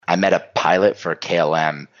I met a pilot for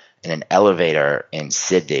KLM in an elevator in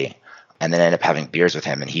Sydney, and then ended up having beers with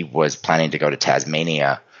him. And he was planning to go to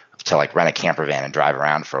Tasmania to like rent a camper van and drive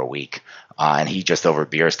around for a week. And he just over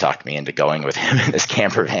beers talked me into going with him in this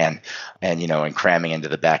camper van and, and cramming into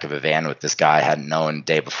the back of a van with this guy I hadn't known the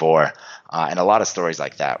day before. And a lot of stories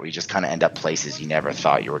like that where you just kind of end up places you never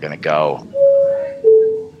thought you were going to go.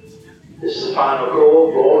 This is the final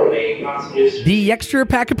call for all remaining passengers. The Extra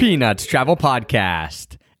Pack of Peanuts Travel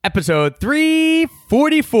Podcast, episode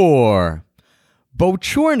 344.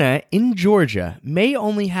 Bochorna in Georgia may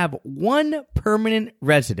only have one permanent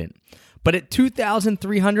resident, but at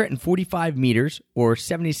 2,345 meters, or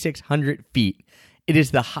 7,600 feet, it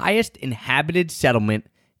is the highest inhabited settlement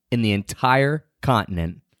in the entire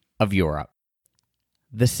continent of Europe.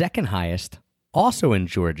 The second highest, also in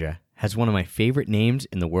Georgia, has one of my favorite names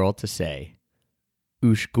in the world to say,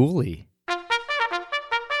 Ushguli.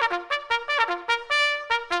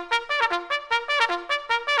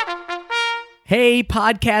 Hey,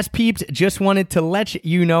 podcast peeps, just wanted to let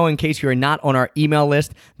you know, in case you're not on our email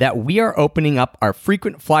list, that we are opening up our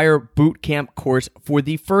Frequent Flyer Bootcamp course for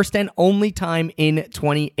the first and only time in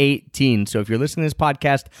 2018. So if you're listening to this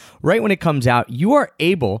podcast right when it comes out, you are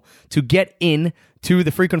able to get in to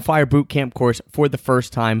the Frequent Flyer Bootcamp course for the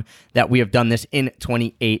first time that we have done this in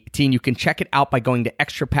 2018. You can check it out by going to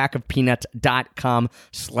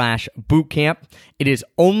extrapackofpeanuts.com/bootcamp. It is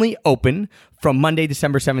only open from Monday,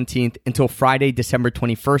 December 17th until Friday, December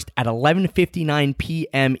 21st at 11:59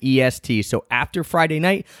 p.m. EST. So after Friday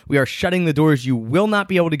night, we are shutting the doors. You will not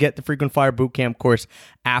be able to get the Frequent Flyer Bootcamp course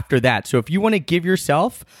after that. So if you want to give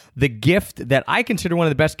yourself the gift that I consider one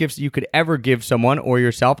of the best gifts that you could ever give someone or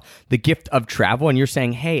yourself, the gift of travel, and you're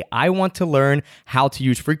saying, hey, I want to learn how to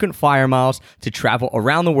use frequent flyer miles to travel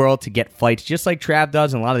around the world to get flights just like Trav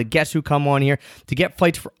does and a lot of the guests who come on here, to get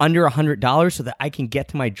flights for under $100 so that I can get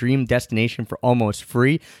to my dream destination for almost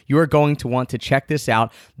free, you are going to want to check this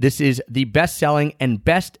out. This is the best-selling and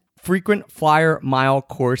best frequent flyer mile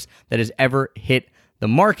course that has ever hit the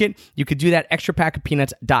market. You could do that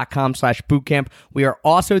extrapackofpeanuts.com/bootcamp. We are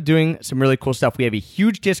also doing some really cool stuff. We have a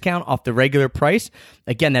huge discount off the regular price.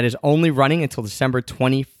 Again, that is only running until December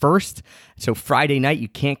 21st. So Friday night, you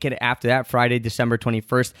can't get it after that. Friday, December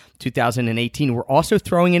 21st, 2018. We're also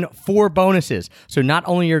throwing in 4 bonuses. So not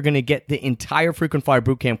only you're going to get the entire Frequent Flyer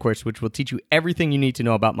Bootcamp course, which will teach you everything you need to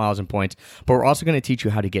know about miles and points, but we're also going to teach you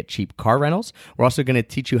how to get cheap car rentals. We're also going to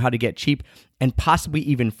teach you how to get cheap and possibly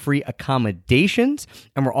even free accommodations.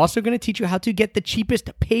 And we're also going to teach you how to get the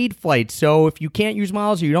cheapest paid flights. So if you can't use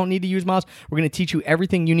miles or you don't need to use miles, we're going to teach you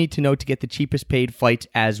everything you need to know to get the cheapest paid flights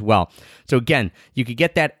as well. So again, you could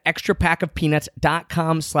get that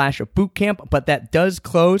extrapackofpeanuts.com/bootcamp, but that does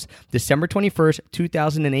close December 21st,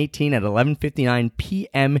 2018 at 11:59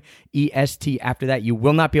 p.m. EST. After that, you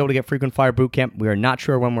will not be able to get Frequent Flyer Bootcamp. We are not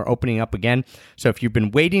sure when we're opening up again. So if you've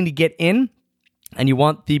been waiting to get in, and you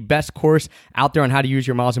want the best course out there on how to use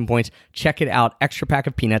your miles and points, check it out,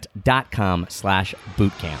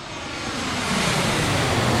 extrapackofpeanuts.com/bootcamp.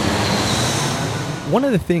 One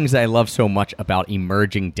of the things that I love so much about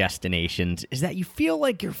emerging destinations is that you feel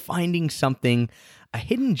like you're finding something, a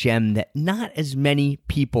hidden gem that not as many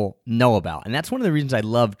people know about. And that's one of the reasons I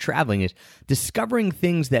love traveling, is discovering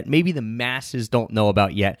things that maybe the masses don't know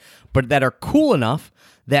about yet, but that are cool enough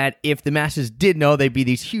that if the masses did know, they'd be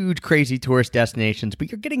these huge, crazy tourist destinations, but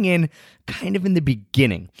you're getting in kind of in the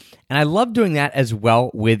beginning. And I love doing that as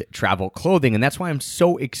well with travel clothing, and that's why I'm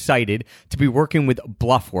so excited to be working with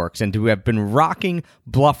Bluffworks and to have been rocking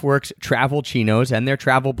Bluffworks travel chinos and their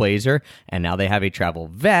travel blazer, and now they have a travel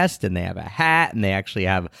vest, and they have a hat, and they actually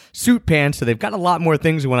have suit pants, so they've got a lot more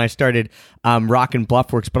things than when I started rocking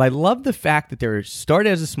Bluffworks. But I love the fact that they're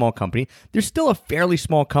started as a small company. They're still a fairly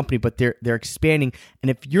small company, but they're expanding,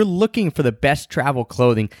 and if you're looking for the best travel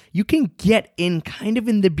clothing, you can get in kind of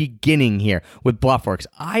in the beginning here with Bluffworks.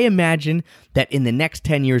 I imagine that in the next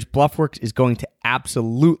 10 years, Bluffworks is going to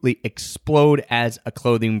absolutely explode as a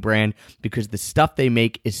clothing brand because the stuff they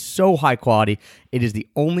make is so high quality. It is the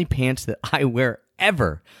only pants that I wear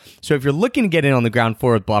ever. So if you're looking to get in on the ground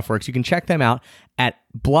floor with Bluffworks, you can check them out at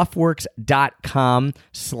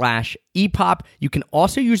bluffworks.com/EPOP. You can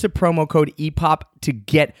also use the promo code EPOP to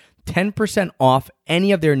get 10% off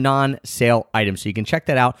any of their non-sale items. So you can check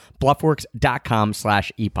that out,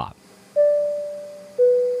 bluffworks.com/EPOP.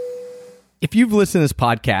 If you've listened to this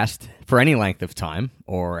podcast for any length of time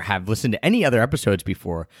or have listened to any other episodes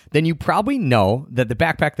before, then you probably know that the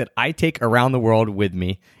backpack that I take around the world with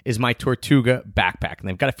me is my Tortuga backpack. And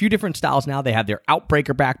they've got a few different styles now. They have their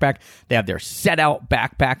Outbreaker backpack. They have their Set Out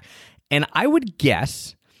backpack. And I would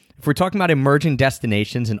guess if we're talking about emerging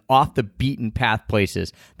destinations and off the beaten path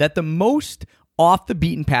places, that the most off the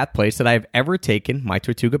beaten path place that I've ever taken my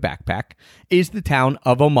Tortuga backpack is the town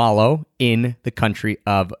of Omalo in the country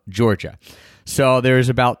of Georgia. So there's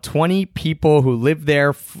about 20 people who live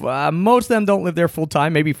there. Most of them don't live there full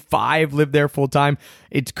time. Maybe 5 live there full time.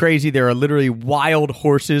 It's crazy. There are literally wild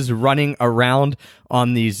horses running around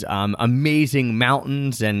on these amazing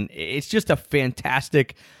mountains. And it's just a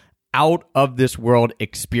fantastic out of this world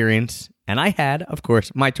experience. And I had, of course,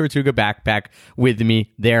 my Tortuga backpack with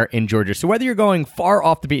me there in Georgia. So whether you're going far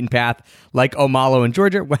off the beaten path like Omalo in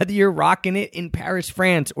Georgia, whether you're rocking it in Paris,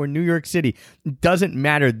 France, or New York City, doesn't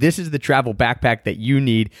matter. This is the travel backpack that you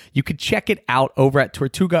need. You could check it out over at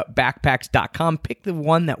tortugabackpacks.com. Pick the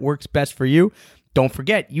one that works best for you. Don't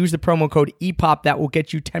forget, use the promo code EPOP. That will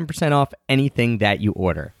get you 10% off anything that you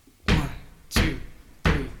order. 1, 2,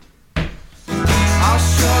 3. I'll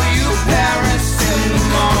show you Paris in the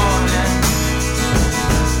morning.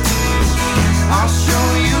 I'll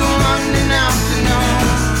show you London afternoon.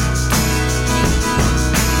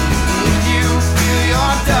 If you feel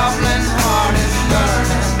your Dublin heart is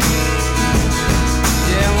burning,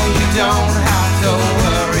 yeah, well, you don't have to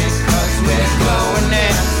worry, 'cause we're going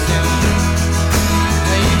there soon.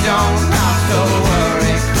 No, you don't have to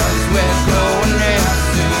worry, 'cause we're going there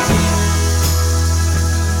soon.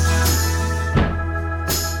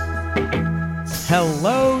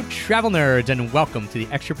 Hello, travel nerds, and welcome to the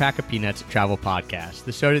Extra Pack of Peanuts Travel Podcast,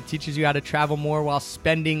 the show that teaches you how to travel more while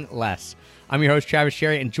spending less. I'm your host, Travis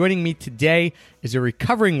Sherry, and joining me today is a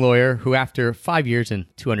recovering lawyer who, after 5 years and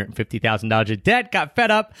 $250,000 of debt, got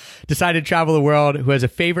fed up, decided to travel the world, who has a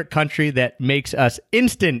favorite country that makes us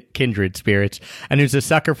instant kindred spirits, and who's a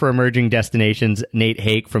sucker for emerging destinations, Nate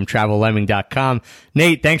Hake from TravelLemming.com.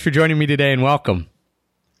 Nate, thanks for joining me today, and welcome.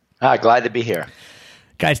 Glad to be here.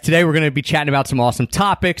 Guys, today we're going to be chatting about some awesome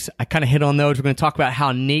topics. I kind of hit on those. We're going to talk about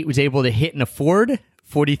how Nate was able to hit and afford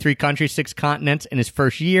 43 countries, 6 continents in his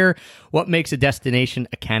first year, what makes a destination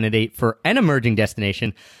a candidate for an emerging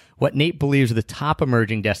destination, what Nate believes are the top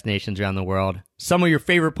emerging destinations around the world, some of your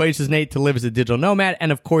favorite places, Nate, to live as a digital nomad,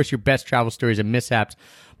 and of course, your best travel stories and mishaps.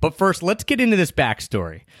 But first, let's get into this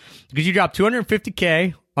backstory. Because you dropped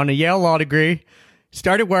 $250K on a Yale law degree,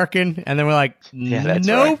 started working, and then we're like,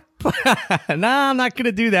 nope. Right. Nah, I'm not going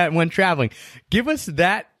to do that when traveling. Give us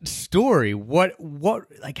that story. What,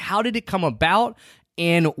 like, how did it come about,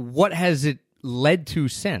 and what has it led to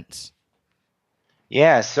since?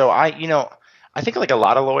 Yeah, so I think like a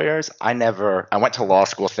lot of lawyers, I went to law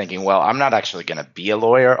school thinking, well, I'm not actually going to be a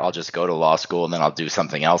lawyer. I'll just go to law school and then I'll do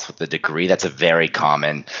something else with the degree. That's a very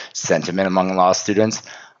common sentiment among law students.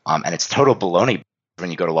 And it's total baloney.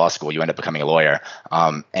 When you go to law school, you end up becoming a lawyer.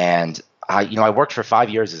 I worked for 5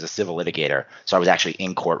 years as a civil litigator, so I was actually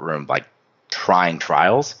in courtroom, like trying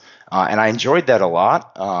trials, and I enjoyed that a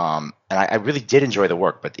lot. And I really did enjoy the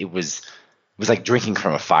work, but it was like drinking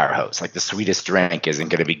from a fire hose. Like the sweetest drink isn't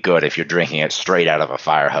going to be good if you're drinking it straight out of a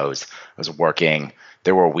fire hose.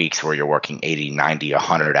 There were weeks where you're working 80, 90,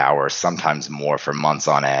 100 hours, sometimes more for months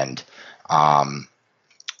on end.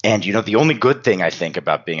 And the only good thing I think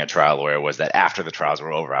about being a trial lawyer was that after the trials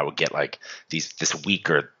were over, I would get like this week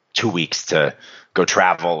or 2 weeks to go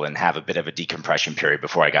travel and have a bit of a decompression period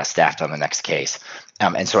before I got staffed on the next case.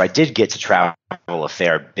 And so I did get to travel a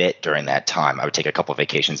fair bit during that time. I would take a couple of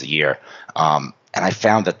vacations a year. And I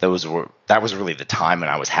found that that was really the time when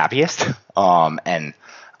I was happiest. And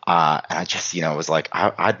I just, was like,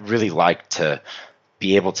 I'd really like to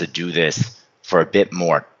be able to do this for a bit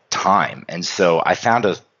more time. And so I found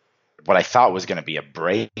what I thought was going to be a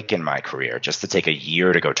break in my career, just to take a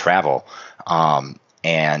year to go travel.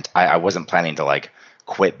 And I wasn't planning to like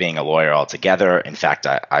quit being a lawyer altogether. In fact,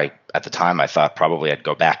 I at the time I thought probably I'd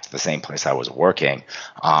go back to the same place I was working.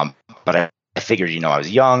 But I figured, I was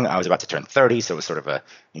young, I was about to turn 30, so it was sort of a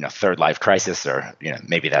third life crisis, or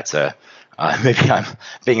maybe that's maybe I'm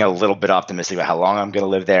being a little bit optimistic about how long I'm going to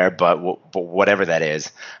live there, but whatever that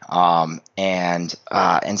is. And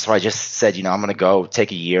so I just said, I'm going to go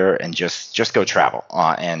take a year and just go travel.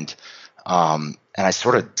 And I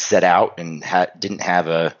sort of set out and didn't have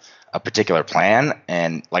a particular plan.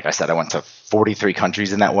 And like I said, I went to 43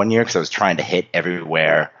 countries in that 1 year because I was trying to hit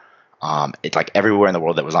everywhere. It's like everywhere in the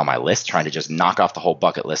world that was on my list, trying to just knock off the whole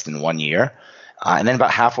bucket list in 1 year. And then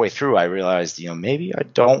about halfway through, I realized, maybe I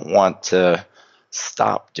don't want to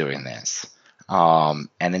stop doing this. And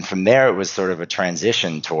then from there, it was sort of a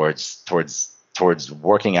transition towards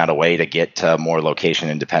working out a way to get to a more location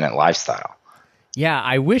independent lifestyle. Yeah,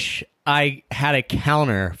 I wish I had a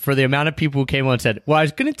counter for the amount of people who came on and said, well, I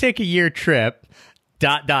was going to take a year trip,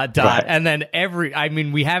 Right. And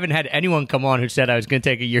then we haven't had anyone come on who said I was going to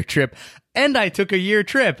take a year trip, and I took a year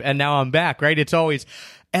trip, and now I'm back, right? It's always,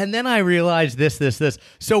 and then I realized this.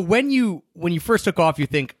 So when you first took off, you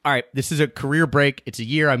think, all right, this is a career break. It's a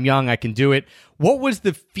year. I'm young. I can do it. What was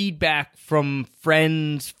the feedback from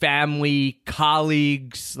friends, family,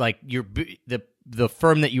 colleagues, like the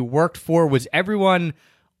firm that you worked for? Was everyone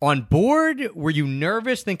on board? Were you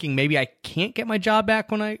nervous, thinking maybe I can't get my job back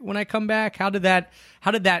when I come back? How did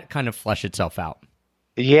that kind of flesh itself out?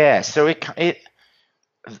 Yeah, so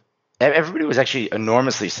everybody was actually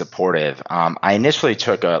enormously supportive. I initially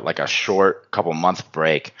took a short couple month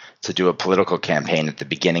break to do a political campaign at the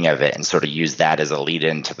beginning of it, and sort of use that as a lead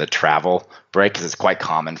into the travel break, because it's quite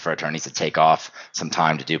common for attorneys to take off some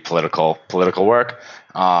time to do political work.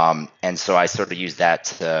 And so I sort of used that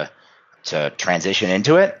to transition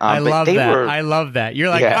into it. I love that. You're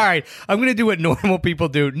like, all right, I'm going to do what normal people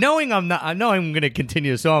do, knowing I know I'm going to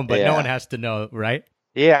continue this on, but no one has to know, right?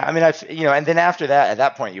 Yeah, I mean, and then after that, at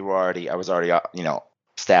that point, I was already,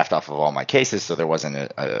 staffed off of all my cases, so there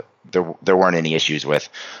wasn't there weren't any issues with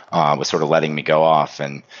sort of letting me go off,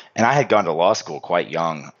 and I had gone to law school quite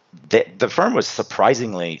young. The firm was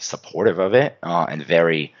surprisingly supportive of it, and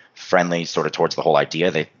very friendly sort of towards the whole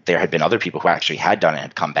idea. There had been other people who actually had done it,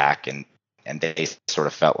 had come back, and they sort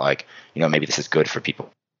of felt like, maybe this is good for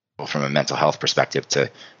people from a mental health perspective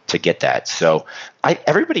to get that. So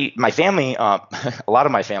my family, a lot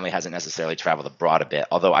of my family hasn't necessarily traveled abroad a bit,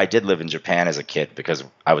 although I did live in Japan as a kid because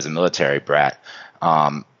I was a military brat.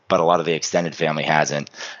 But a lot of the extended family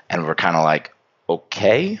hasn't. And we're kind of like,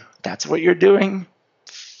 okay, that's what you're doing.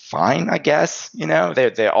 Fine, I guess.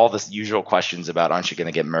 They're all this usual questions about, aren't you going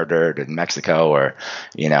to get murdered in Mexico, or,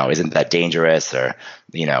 isn't that dangerous, or,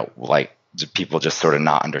 like people just sort of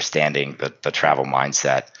not understanding the travel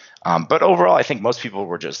mindset. But overall, I think most people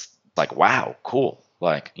were just like, wow, cool.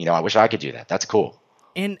 Like, I wish I could do that. That's cool.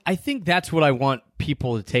 And I think that's what I want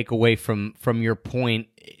people to take away from your point,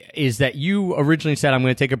 is that you originally said, I'm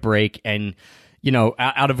going to take a break, and,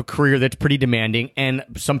 out of a career that's pretty demanding. And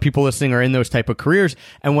some people listening are in those type of careers.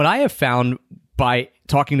 And what I have found by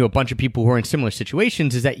talking to a bunch of people who are in similar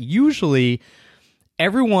situations is that usually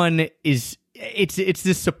everyone it's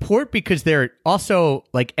this support because they're also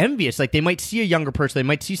like envious. Like they might see a younger person, they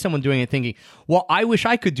might see someone doing it thinking, well, I wish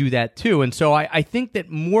I could do that too. And so I think that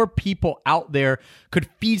more people out there could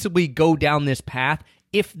feasibly go down this path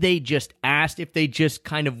if they just asked, if they just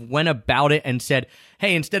kind of went about it and said,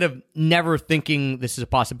 hey, instead of never thinking this is a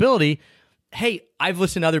possibility, hey, I've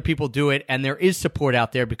listened to other people do it, and there is support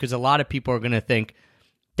out there, because a lot of people are going to think,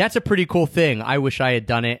 that's a pretty cool thing. I wish I had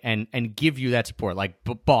done it, and give you that support, like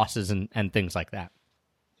bosses and things like that.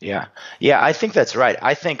 Yeah. Yeah, I think that's right.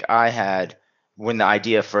 I think when the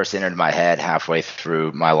idea first entered my head halfway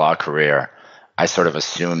through my law career, I sort of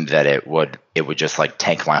assumed that it would just like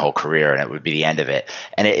tank my whole career and it would be the end of it.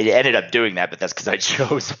 And it ended up doing that, but that's because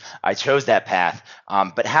I chose that path.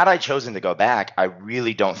 But had I chosen to go back, I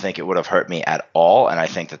really don't think it would have hurt me at all. And I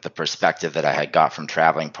think that the perspective that I had got from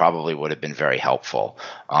traveling probably would have been very helpful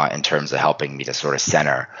in terms of helping me to sort of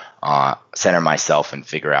center myself and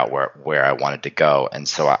figure out where I wanted to go. And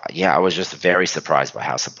so, I was just very surprised by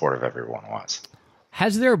how supportive everyone was.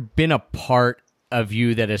 Has there been a part of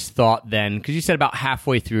you that has thought then, because you said about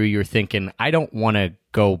halfway through you're thinking, I don't want to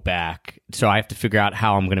go back, so I have to figure out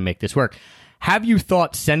how I'm going to make this work. Have you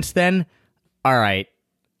thought since then, all right,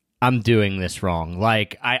 I'm doing this wrong,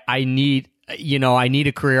 like I need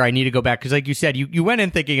a career, I need to go back? Because like you said, you went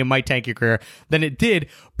in thinking it might tank your career, then it did.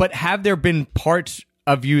 But have there been parts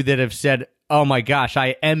of you that have said, oh my gosh,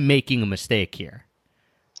 I am making a mistake here?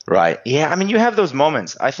 Right. Yeah, I mean, you have those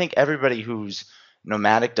moments. I think everybody who's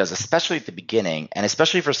nomadic does, especially at the beginning, and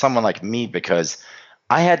especially for someone like me, because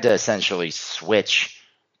I had to essentially switch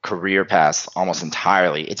career paths almost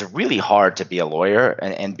entirely. It's really hard to be a lawyer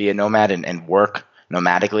and be a nomad and work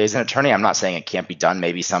nomadically as an attorney. I'm not saying it can't be done.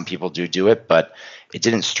 Maybe some people do it, but it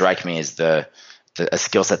didn't strike me as a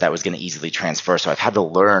skill set that was going to easily transfer. So I've had to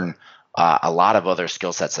learn a lot of other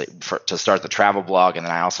skill sets to start the travel blog. And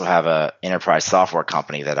then I also have an enterprise software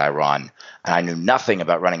company that I run. And I knew nothing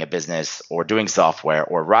about running a business or doing software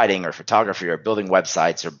or writing or photography or building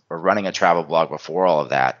websites or running a travel blog before all of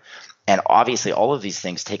that. And obviously all of these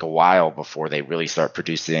things take a while before they really start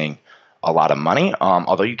producing a lot of money.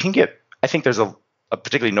 Although you can I think there's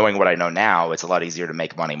particularly knowing what I know now, it's a lot easier to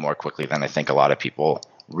make money more quickly than I think a lot of people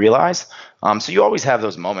realize. So you always have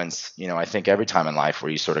those moments, I think every time in life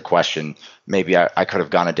where you sort of question, maybe I could have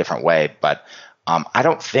gone a different way. But I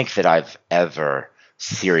don't think that I've ever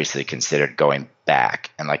seriously considered going back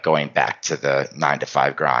to the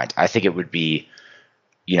 9-to-5 grind. I think it would be,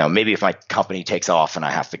 maybe if my company takes off and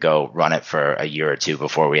I have to go run it for a year or two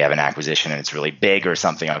before we have an acquisition and it's really big or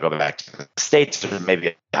something, I'll go back to the States, or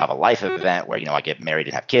maybe I'll have a life event where, I get married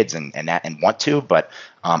and have kids and want to, but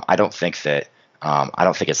I don't think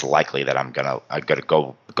it's likely that I'm gonna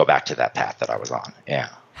go back to that path that I was on. Yeah.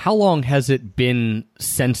 How long has it been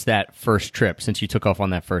since that first trip, since you took off on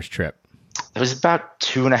that first trip? It was about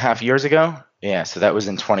 2.5 years ago. Yeah. So that was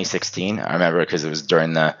in 2016. I remember because it was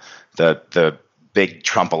during the big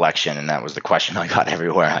Trump election, and that was the question I got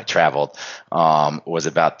everywhere I traveled, was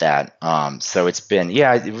about that. So it's been,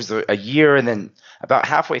 it was a year, and then about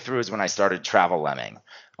halfway through is when I started Travel Lemming.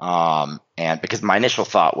 And because my initial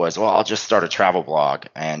thought was, well, I'll just start a travel blog,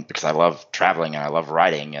 and because I love traveling and I love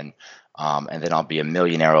writing, and then I'll be a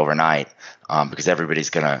millionaire overnight, because everybody's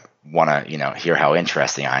gonna want to, hear how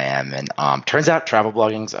interesting I am. And turns out travel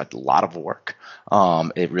blogging's a lot of work.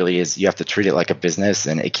 It really is. You have to treat it like a business,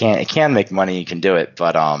 and it can make money. You can do it,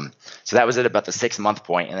 but so that was at about the 6-month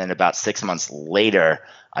point, and then about 6 months later,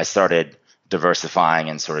 I started diversifying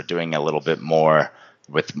and sort of doing a little bit more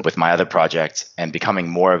with my other project and becoming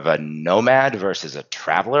more of a nomad versus a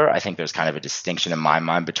traveler. I think there's kind of a distinction in my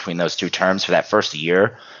mind between those two terms. For that first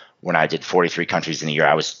year, when I did 43 countries in a year,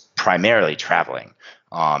 I was primarily traveling,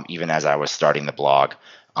 even as I was starting the blog.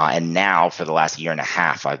 And now for the last year and a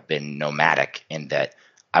half, I've been nomadic in that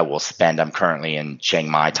I'm currently in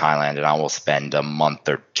Chiang Mai, Thailand, and I will spend a month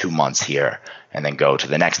or 2 months here and then go to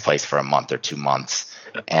the next place for a month or 2 months.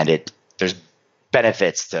 And there's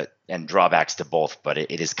benefits and drawbacks to both, but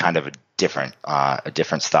it is kind of a different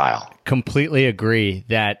style. Completely agree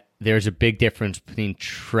that there's a big difference between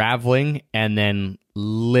traveling and then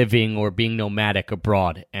living or being nomadic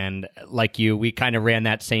abroad. And like you, we kind of ran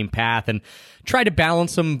that same path and tried to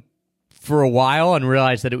balance them for a while and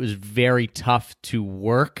realized that it was very tough to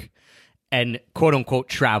work and quote unquote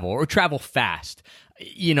travel or travel fast.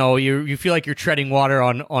 You feel like you're treading water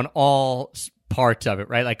on all parts of it,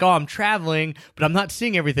 right? Like, I'm traveling, but I'm not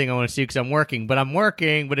seeing everything I want to see because I'm working, but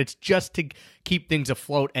it's just to keep things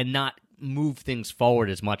afloat and not move things forward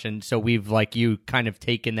as much. And so we've, like you, kind of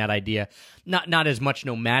taken that idea, not as much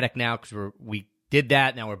nomadic now because we did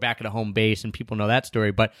that. Now we're back at a home base and people know that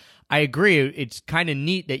story. But I agree. It's kind of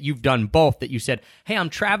neat that you've done both, that you said, hey, I'm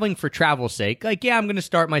traveling for travel's sake. Like, yeah, I'm going to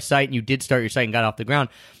start my site, and you did start your site and got off the ground.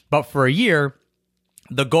 But for a year,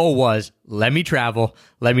 the goal was, let me travel,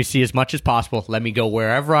 let me see as much as possible, let me go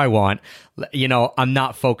wherever I want. I'm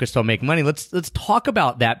not focused on making money. Let's talk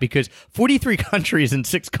about that, because 43 countries and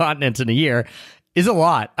 6 continents in a year is a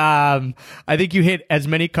lot. I think you hit as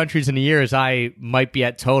many countries in a year as I might be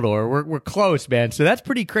at total, or we're close, man. So that's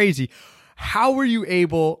pretty crazy. How were you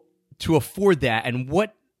able to afford that? And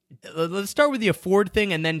let's start with the afford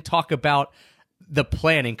thing and then talk about the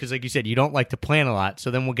planning, because like you said, you don't like to plan a lot.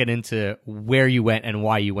 So then we'll get into where you went and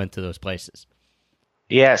why you went to those places.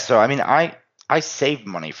 Yeah. So, I saved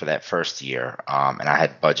money for that first year, and I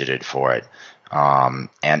had budgeted for it. And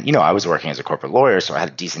I was working as a corporate lawyer, so I had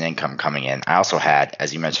a decent income coming in. I also had,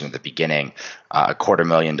 as you mentioned at the beginning,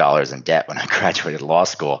 $250,000 in debt when I graduated law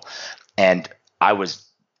school. And I was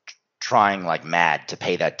trying like mad to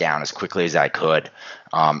pay that down as quickly as I could.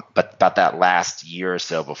 But about that last year or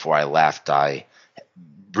so before I left, I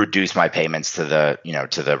reduce my payments to the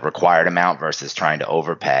required amount versus trying to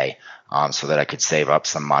overpay, so that I could save up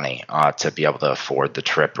some money to be able to afford the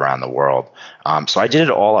trip around the world. So I did it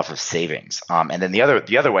all off of savings. And then the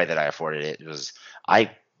other way that I afforded it was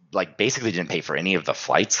I basically didn't pay for any of the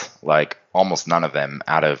flights, like almost none of them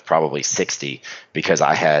out of probably 60, because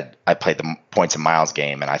I played the points and miles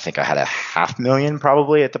game, and I think I had $500,000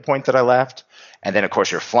 probably at the point that I left. And then, of course,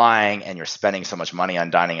 you're flying and you're spending so much money on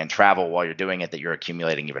dining and travel while you're doing it that you're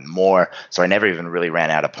accumulating even more. So I never even really ran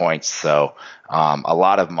out of points. So a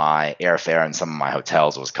lot of my airfare and some of my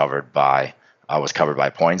hotels was covered by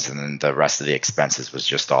points, and then the rest of the expenses was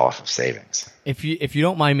just all off of savings. If you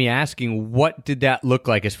don't mind me asking, what did that look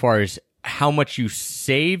like as far as how much you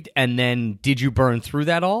saved, and then did you burn through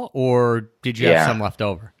that all, or did you have some left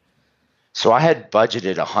over? So I had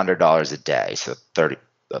budgeted $100 a day, so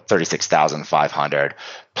 $36,500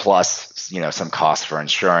 plus, some costs for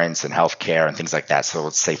insurance and healthcare and things like that. So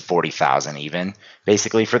let's say $40,000 even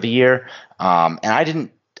basically for the year. And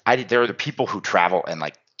there are the people who travel and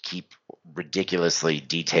keep ridiculously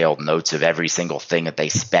detailed notes of every single thing that they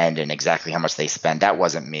spend and exactly how much they spend. That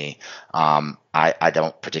wasn't me. I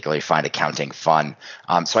don't particularly find accounting fun.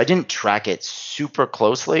 So I didn't track it super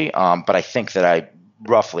closely. But I think that I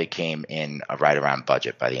roughly came in right around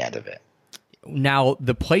budget by the end of it. Now,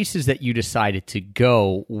 the places that you decided to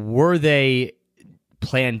go, were they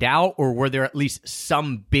planned out, or were there at least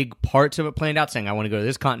some big parts of it planned out, saying, I want to go to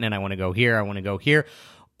this continent, I want to go here, I want to go here?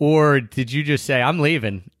 Or did you just say, I'm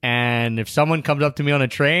leaving, and if someone comes up to me on a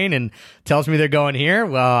train and tells me they're going here,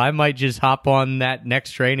 well, I might just hop on that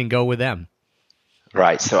next train and go with them?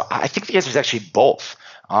 Right. So I think the answer is actually both.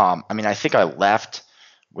 I think I left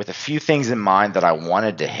with a few things in mind that I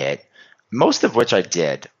wanted to hit, most of which I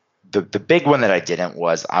did. The big one that I didn't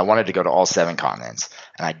was I wanted to go to all 7 continents,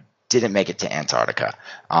 and I didn't make it to Antarctica.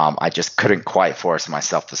 I just couldn't quite force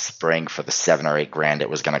myself to spring for the $7 or $8 it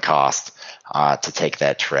was going to cost to take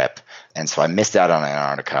that trip. And so I missed out on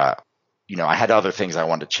Antarctica. I had other things I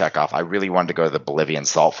wanted to check off. I really wanted to go to the Bolivian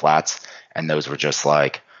salt flats, and those were just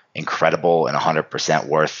like incredible and 100%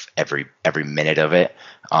 worth every minute of it.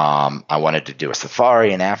 I wanted to do a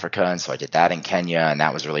safari in Africa, and so I did that in Kenya, and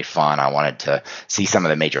that was really fun. I wanted to see some of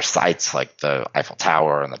the major sites like the Eiffel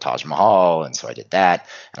Tower and the Taj Mahal, and so I did that.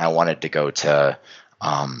 And I wanted to go to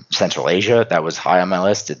Central Asia. That was high on my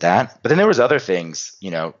list, did that. But then there was other things,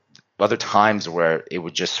 other times where it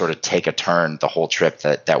would just sort of take a turn the whole trip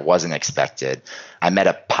that wasn't expected. I met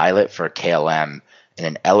a pilot for KLM in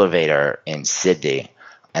an elevator in Sydney,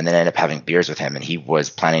 and then ended up having beers with him, and he was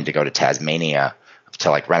planning to go to Tasmania to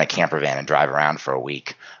like rent a camper van and drive around for a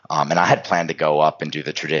week. And I had planned to go up and do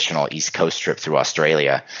the traditional East Coast trip through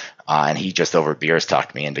Australia. And he just over beers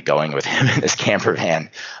talked me into going with him in this camper van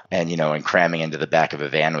and cramming into the back of a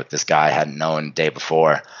van with this guy I hadn't known the day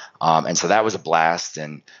before. And so that was a blast.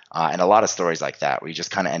 And a lot of stories like that where you just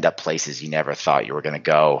kind of end up places you never thought you were going to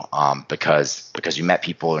go because you met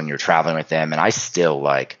people and you're traveling with them. And I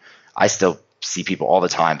still see people all the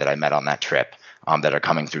time that I met on that trip that are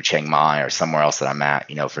coming through Chiang Mai or somewhere else that I'm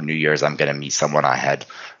at. For New Year's, I'm going to meet someone I had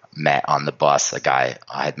met on the bus, a guy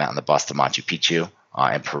I had met on the bus to Machu Picchu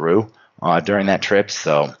in Peru during that trip.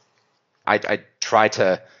 So I try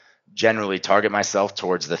to generally target myself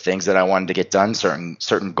towards the things that I wanted to get done, certain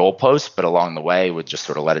goalposts, but along the way would just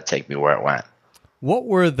sort of let it take me where it went. What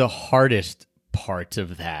were the hardest parts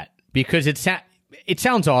of that? Because it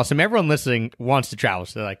sounds awesome. Everyone listening wants to travel.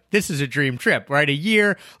 So they're like, this is a dream trip, right? A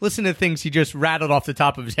year, listen to things he just rattled off the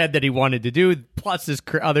top of his head that he wanted to do, plus this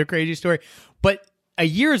other crazy story. But a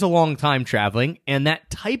year is a long time traveling, and that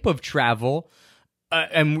type of travel,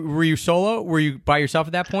 and were you solo? Were you by yourself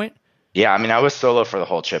at that point? Yeah, I was solo for the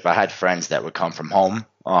whole trip. I had friends that would come from home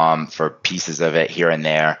for pieces of it here and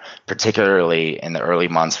there, particularly in the early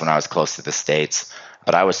months when I was close to the States.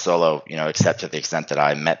 But I was solo, except to the extent that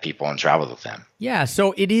I met people and traveled with them. Yeah,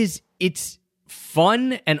 so it's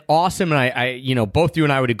fun and awesome, and I both you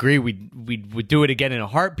and I would agree we'd do it again in a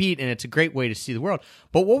heartbeat, and it's a great way to see the world.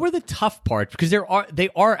 But what were the tough parts? Because they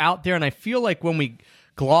are out there, and I feel like when we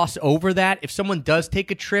gloss over that, if someone does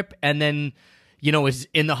take a trip and then is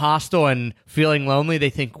in the hostel and feeling lonely, they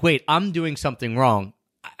think, wait, I'm doing something wrong.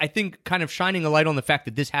 I think kind of shining a light on the fact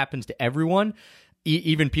that this happens to everyone,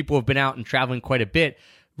 even people who have been out and traveling quite a bit,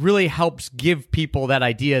 really helps give people that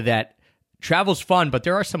idea that travel's fun, but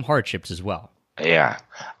there are some hardships as well. Yeah.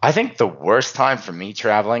 I think the worst time for me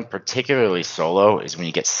traveling, particularly solo, is when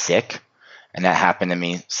you get sick. And that happened to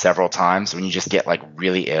me several times when you just get like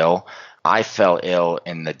really ill. I fell ill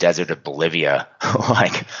in the desert of Bolivia,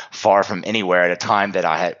 like far from anywhere, at a time that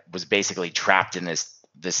I was basically trapped in this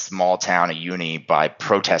small town, a uni, by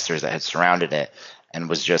protesters that had surrounded it. And it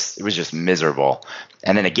was just miserable.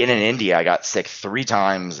 And then again in India, I got sick 3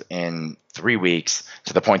 times in 3 weeks,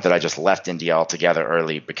 to the point that I just left India altogether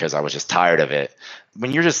early because I was just tired of it.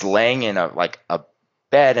 When you're just laying in a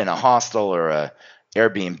bed in a hostel or a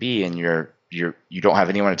Airbnb, and you don't have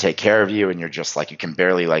anyone to take care of you, and you're just like, you can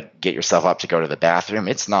barely like get yourself up to go to the bathroom,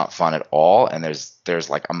 it's not fun at all. And there's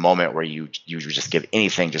like a moment where you just give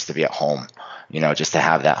anything just to be at home, just to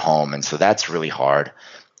have that home. And so that's really hard.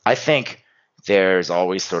 I think there's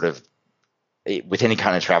always sort of, with any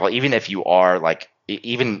kind of travel, even if you are like,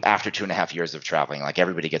 even after 2.5 years of traveling, like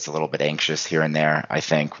everybody gets a little bit anxious here and there, I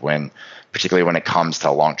think, particularly when it comes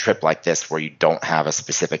to a long trip like this, where you don't have a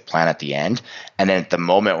specific plan at the end. And then at the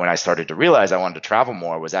moment when I started to realize I wanted to travel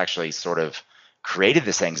more, was actually sort of created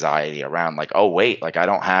this anxiety around like, oh wait, like I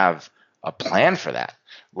don't have a plan for that.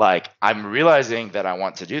 Like I'm realizing that I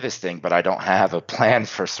want to do this thing, but I don't have a plan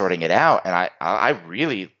for sorting it out. And I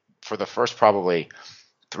really, for the first probably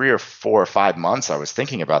 3 or 4 or 5 months, I was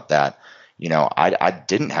thinking about that. I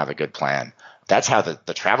didn't have a good plan. That's how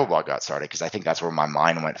the travel blog got started, because I think that's where my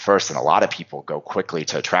mind went first. And a lot of people go quickly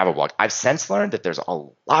to a travel blog. I've since learned that there's a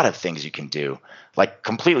lot of things you can do, like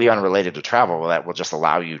completely unrelated to travel, that will just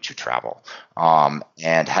allow you to travel. And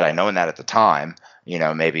had I known that at the time,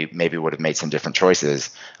 maybe would have made some different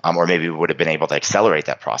choices, or maybe would have been able to accelerate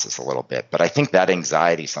that process a little bit. But I think that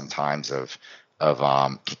anxiety sometimes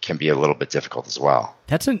can be a little bit difficult as well.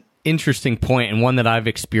 That's an interesting point, and one that I've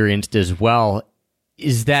experienced as well.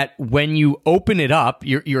 is that when you open it up,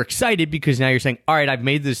 you're excited because now you're saying, all right, I've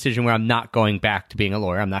made the decision where I'm not going back to being a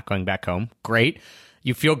lawyer. I'm not going back home. Great.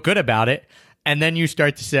 You feel good about it. And then you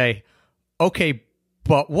start to say, okay,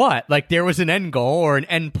 but what? Like, there was an end goal or an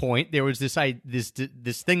end point. There was this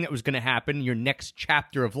thing that was going to happen, your next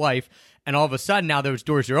chapter of life. And all of a sudden now those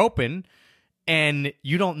doors are open and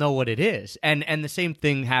you don't know what it is. And the same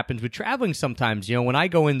thing happens with traveling sometimes. You know, when I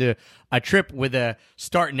go into a trip with a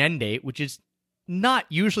start and end date, which is not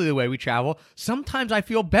usually the way we travel, sometimes I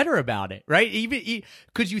feel better about it, right? Even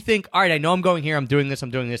because you think, all right, I know I'm going here, I'm doing this,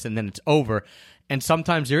 and then it's over. And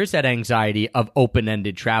sometimes there is that anxiety of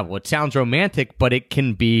open-ended travel. It sounds romantic, but it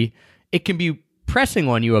can be pressing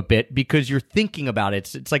on you a bit because you're thinking about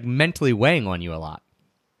it. It's like mentally weighing on you a lot.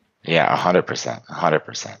 Yeah,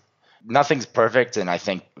 100%. Nothing's perfect, and I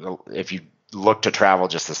think if you look to travel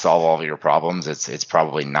just to solve all of your problems, it's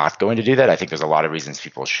probably not going to do that. I think there's a lot of reasons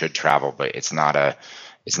people should travel, but it's not a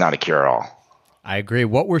cure-all. I agree.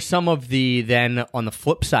 What were some of then on the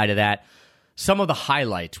flip side of that, some of the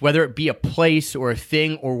highlights, whether it be a place or a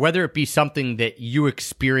thing, or whether it be something that you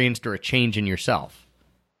experienced or a change in yourself?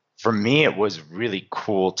 For me, it was really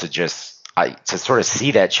cool to sort of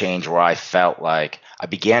see that change where I felt like I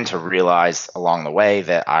began to realize along the way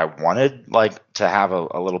that I wanted to have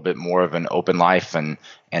a little bit more of an open life and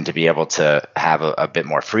to be able to have a bit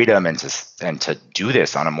more freedom and to do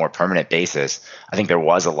this on a more permanent basis. I think I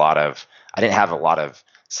didn't have a lot of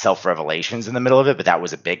self-revelations in the middle of it, but that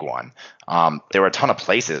was a big one. There were a ton of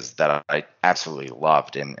places that I absolutely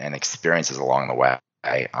loved and experiences along the way.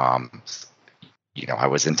 I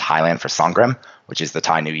was in Thailand for Songkran, which is the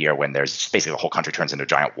Thai New Year when there's basically the whole country turns into a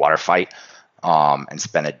giant water fight, and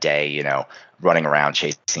spent a day, running around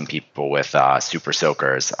chasing people with super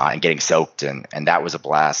soakers and getting soaked, and that was a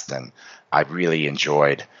blast. And I really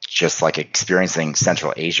enjoyed just experiencing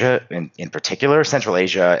Central Asia, in particular Central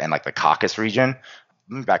Asia and the Caucasus region.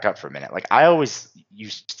 Let me back up for a minute. I always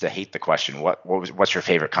used to hate the question, what's your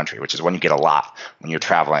favorite country? Which is one you get a lot when you're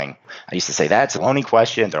traveling. I used to say, that's a lonely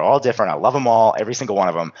question. They're all different. I love them all, every single one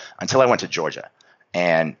of them, until I went to Georgia.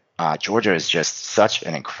 And Georgia is just such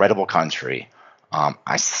an incredible country.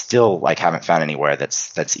 I still haven't found anywhere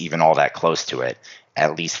that's even all that close to it,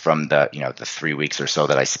 at least from the 3 weeks or so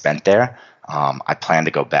that I spent there. I plan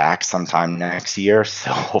to go back sometime next year,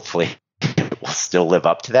 so hopefully will still live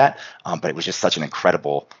up to that. But it was just such an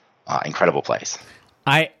incredible place.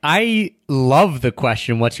 I love the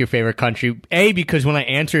question, what's your favorite country? A, because when I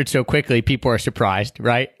answer it so quickly, people are surprised,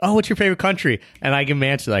 right? Oh, what's your favorite country? And I give them an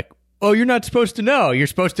answer oh, you're not supposed to know. You're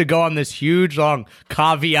supposed to go on this huge, long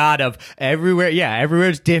caveat of everywhere. Yeah,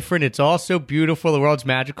 everywhere's different. It's all so beautiful. The world's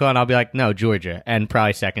magical. And I'll be like, no, Georgia. And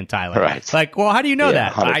probably second, Thailand. Right. Well, how do you know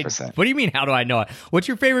that? 100%. What do you mean, how do I know it? What's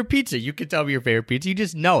your favorite pizza? You can tell me your favorite pizza. You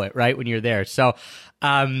just know it, right, when you're there. So,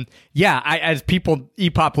 as people,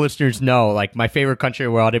 EPOP listeners know, my favorite country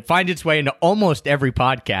in the world, it finds its way into almost every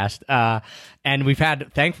podcast. And we've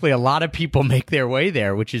had, thankfully, a lot of people make their way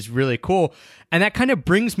there, which is really cool. And that kind of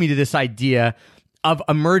brings me to this idea of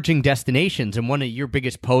emerging destinations. And one of your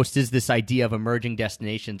biggest posts is this idea of emerging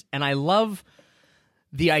destinations. And I love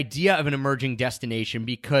the idea of an emerging destination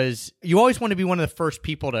because you always want to be one of the first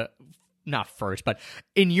people to, not first, but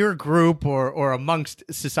in your group or amongst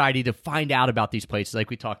society to find out about these places, like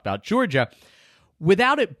we talked about Georgia,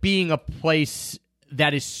 without it being a place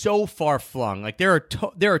that is so far flung. There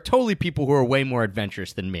are totally people who are way more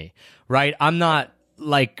adventurous than me, right? I'm not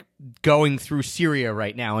going through Syria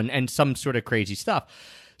right now and some sort of crazy stuff.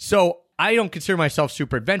 So I don't consider myself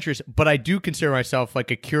super adventurous, but I do consider myself a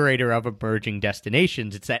curator of emerging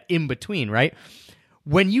destinations. It's that in between, right?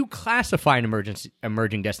 When you classify an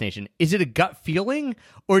emerging destination, is it a gut feeling,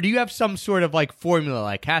 or do you have some sort of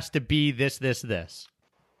formula, has to be this, this, this?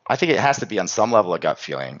 I think it has to be on some level a gut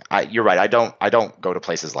feeling. You're right. I don't go to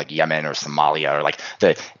places like Yemen or Somalia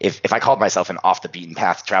or if I called myself an off the beaten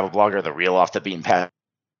path travel blogger, the real off the beaten path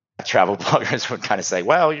travel bloggers would kind of say,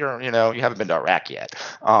 well, you haven't been to Iraq yet.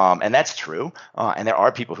 And that's true. And there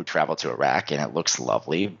are people who travel to Iraq and it looks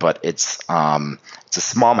lovely, but it's a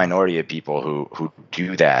small minority of people who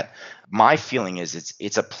do that. My feeling is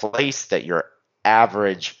it's a place that your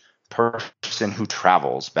average person who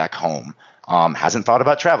travels back home hasn't thought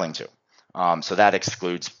about traveling to. So that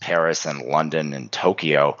excludes Paris and London and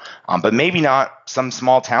Tokyo, but maybe not some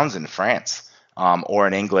small towns in France. Or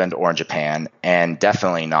in England or in Japan, and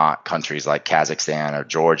definitely not countries like Kazakhstan or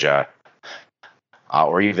Georgia,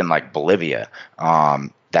 or even Bolivia,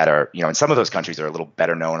 that are, in some of those countries are a little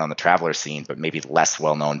better known on the traveler scene, but maybe less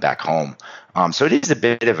well known back home. So it is a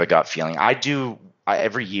bit of a gut feeling. I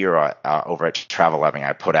every year over at Travel Lemming,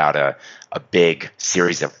 I put out a big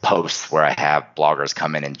series of posts where I have bloggers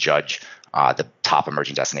come in and judge the top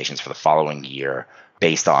emerging destinations for the following year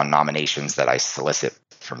based on nominations that I solicit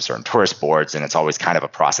from certain tourist boards. And it's always kind of a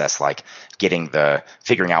process, like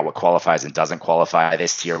figuring out what qualifies and doesn't qualify.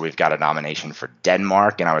 This year we've got a nomination for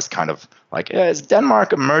Denmark, and I was kind of like, is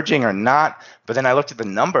Denmark emerging or not? But then I looked at the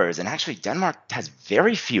numbers, and actually Denmark has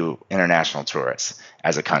very few international tourists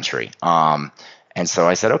as a country. And so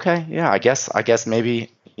I said, okay, yeah, I guess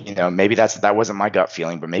maybe that wasn't my gut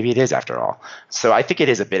feeling, but maybe it is after all. So I think it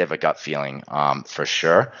is a bit of a gut feeling, for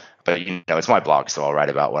sure. But it's my blog, so I'll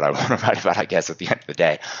write about what I want to write about, I guess, at the end of the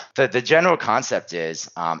day. The general concept is,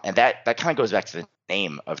 and that kind of goes back to the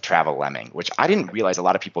name of Travel Lemming, which I didn't realize a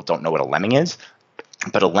lot of people don't know what a lemming is.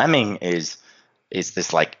 But a lemming is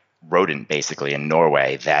this like rodent basically in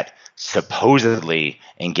Norway that supposedly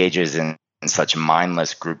engages in such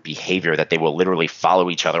mindless group behavior that they will literally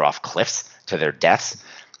follow each other off cliffs to their deaths.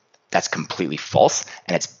 That's completely false,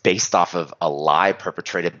 and it's based off of a lie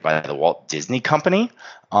perpetrated by the Walt Disney Company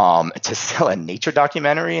to sell a nature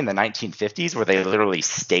documentary in the 1950s, where they literally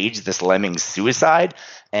staged this lemming suicide,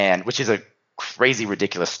 and which is a crazy,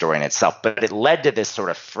 ridiculous story in itself. But it led to this sort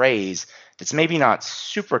of phrase that's maybe not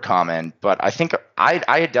super common, but I think I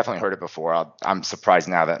had definitely heard it before. I'm surprised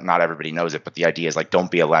now that not everybody knows it, but the idea is like, don't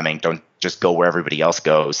be a lemming, don't just go where everybody else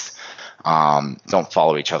goes. Don't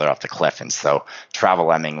follow each other off the cliff. And so Travel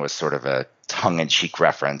Lemming was sort of a tongue-in-cheek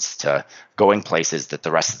reference to going places that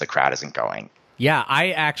the rest of the crowd isn't going. Yeah,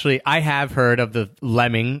 I have heard of the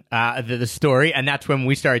lemming, the story, and that's when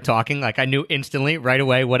we started talking. Like, I knew instantly, right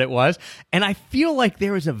away, what it was. And I feel like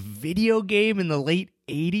there was a video game in the late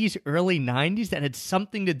 80s, early 90s that had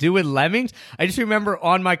something to do with lemmings. I just remember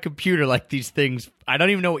on my computer, like, these things, I don't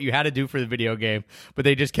even know what you had to do for the video game, but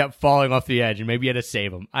they just kept falling off the edge, and maybe you had to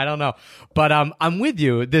save them. I don't know. But I'm with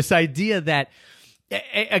you. This idea that,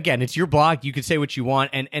 again, it's your blog. You can say what you want,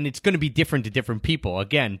 and it's going to be different to different people.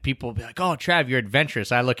 Again, people will be like, oh, Trav, you're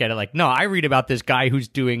adventurous. I look at it like, no, I read about this guy who's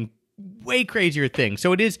doing way crazier things.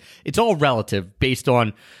 So it's all relative based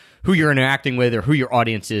on who you're interacting with or who your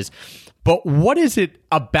audience is. But what is it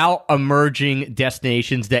about emerging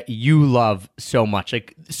destinations that you love so much?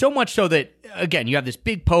 Like, so much so that, again, you have this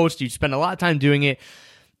big post, you spend a lot of time doing it,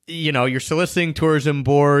 you're soliciting tourism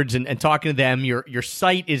boards and talking to them. Your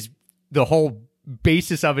site is, the whole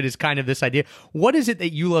basis of it is kind of this idea. What is it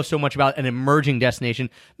that you love so much about an emerging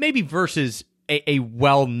destination, maybe versus a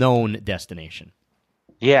well-known destination?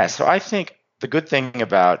 Yeah, so I think the good thing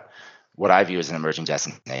about what I view as an emerging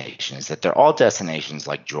destination is that they're all destinations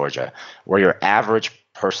like Georgia, where your average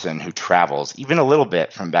person who travels even a little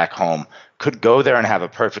bit from back home could go there and have a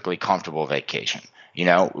perfectly comfortable vacation,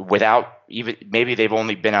 without even, maybe they've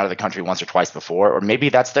only been out of the country once or twice before, or maybe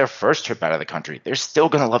that's their first trip out of the country. They're still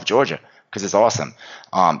going to love Georgia because it's awesome.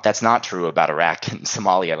 That's not true about Iraq and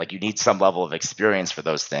Somalia. Like, you need some level of experience for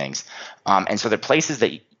those things. And so they're places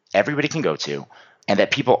that everybody can go to, and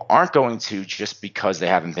that people aren't going to just because they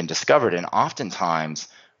haven't been discovered. And oftentimes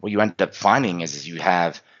what you end up finding is you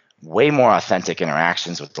have way more authentic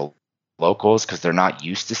interactions with the locals because they're not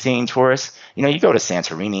used to seeing tourists. You go to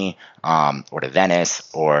Santorini or to Venice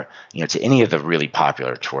or, to any of the really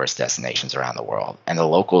popular tourist destinations around the world. And the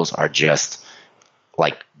locals are just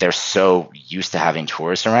like, they're so used to having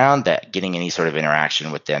tourists around that getting any sort of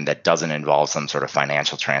interaction with them that doesn't involve some sort of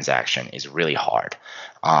financial transaction is really hard.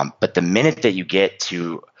 But the minute that you get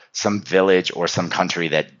to some village or some country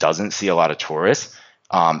that doesn't see a lot of tourists,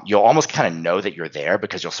 you'll almost kind of know that you're there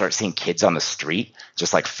because you'll start seeing kids on the street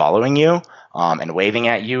just like following you and waving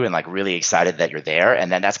at you and like really excited that you're there.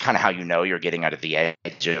 And then that's kind of how you know you're getting out of the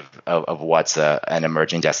edge of what's an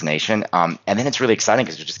emerging destination. And then it's really exciting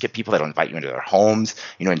because you just get people that will invite you into their homes.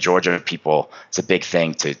 In Georgia, it's a big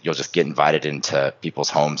thing you'll just get invited into people's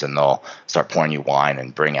homes and they'll start pouring you wine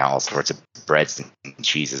and bring out all sorts of breads and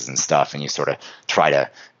cheeses and stuff. And you sort of try to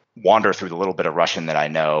wander through the little bit of Russian that I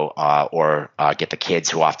know, or get the kids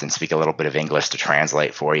who often speak a little bit of English to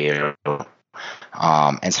translate for you.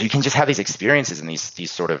 And so you can just have these experiences and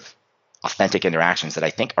these sort of authentic interactions that I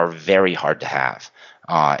think are very hard to have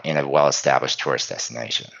in a well-established tourist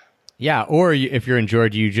destination. Yeah, or if you're in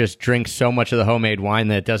Georgia, you just drink so much of the homemade wine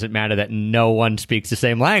that it doesn't matter that no one speaks the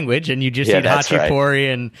same language, and you just eat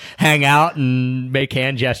hachapuri and hang out and make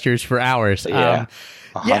hand gestures for hours. Yeah.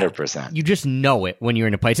 100%. Yeah, you just know it when you're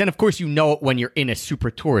in a place. And of course, you know it when you're in a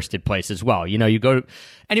super touristed place as well.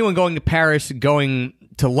 Anyone going to Paris, going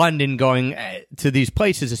to London, going to these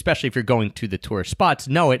places, especially if you're going to the tourist spots,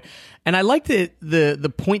 know it. And I like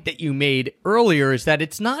the point that you made earlier is that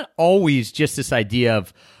it's not always just this idea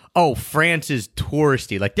oh, France is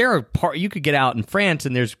touristy. Like there are you could get out in France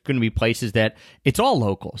and there's going to be places that it's all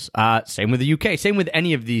locals. Same with the UK. Same with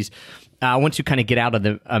any of these. Once you kind of get out of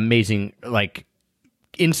the amazing like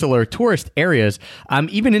insular tourist areas,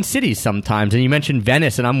 even in cities sometimes. And you mentioned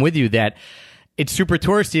Venice, and I'm with you that it's super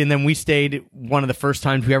touristy. And then we stayed one of the first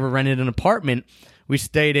times we ever rented an apartment. We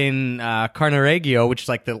stayed in Carnereggio, which is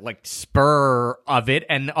like the spur of it,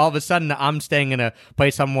 and all of a sudden I'm staying in a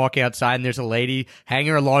place. I'm walking outside, and there's a lady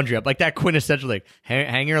hanging her laundry up, like that quintessential, like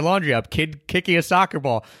hanging her laundry up, kid kicking a soccer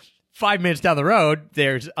ball. 5 minutes down the road,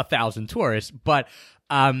 there's 1,000 tourists, but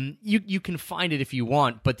you can find it if you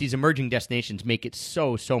want. But these emerging destinations make it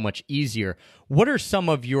so much easier. What are some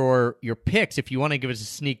of your picks, if you want to give us a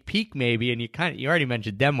sneak peek, maybe? And you already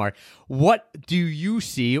mentioned Denmark. What do you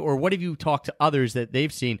see, or what have you talked to others that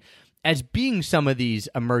they've seen as being some of these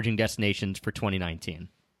emerging destinations for 2019?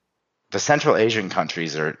 The Central Asian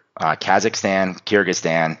countries are Kazakhstan,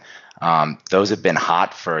 Kyrgyzstan. Those have been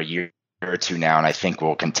hot for a year or two now, and I think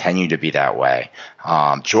will continue to be that way.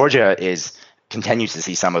 Georgia continues to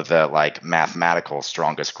see some of the like mathematical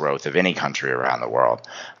strongest growth of any country around the world.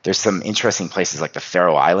 There's some interesting places like the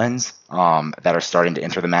Faroe Islands that are starting to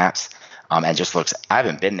enter the maps, and just looks. I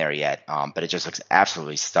haven't been there yet, but it just looks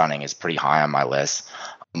absolutely stunning. It's pretty high on my list.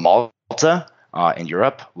 Malta in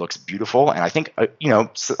Europe looks beautiful, and I think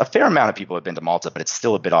a fair amount of people have been to Malta, but it's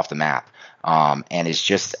still a bit off the map. And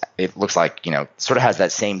it looks like sort of has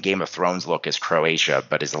that same Game of Thrones look as Croatia,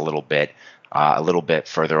 but is a little bit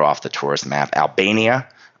further off the tourist map. Albania,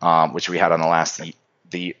 which we had on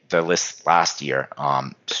the list last year,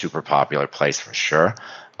 super popular place for sure.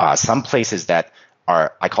 Some places that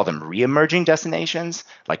I call them re-emerging destinations,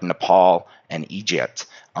 like Nepal and Egypt,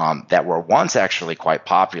 that were once actually quite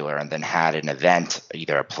popular and then had an event,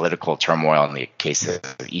 either a political turmoil in the case of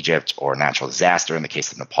Egypt or natural disaster in the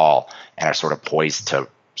case of Nepal, and are sort of poised to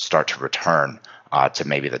start to return to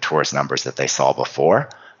maybe the tourist numbers that they saw before.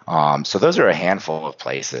 So those are a handful of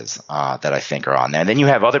places that I think are on there. And then you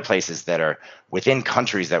have other places that are within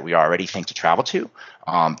countries that we already think to travel to,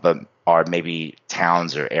 but are maybe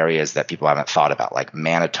towns or areas that people haven't thought about, like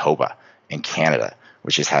Manitoba in Canada,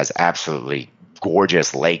 which has absolutely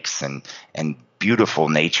gorgeous lakes and beautiful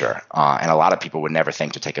nature. And a lot of people would never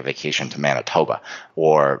think to take a vacation to Manitoba,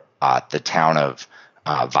 or the town of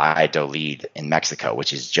Valladolid in Mexico,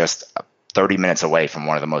 which is just 30 minutes away from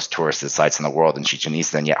one of the most touristed sites in the world in Chichen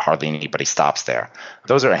Itza, and yet hardly anybody stops there.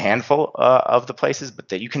 Those are a handful of the places, but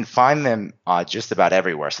that you can find them just about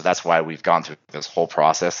everywhere. So that's why we've gone through this whole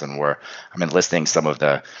process, and I'm enlisting some of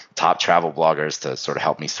the top travel bloggers to sort of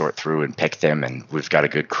help me sort through and pick them. And we've got a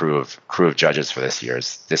good crew of judges for this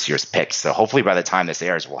year's picks. So hopefully by the time this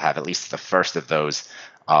airs, we'll have at least the first of those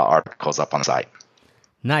articles up on the site.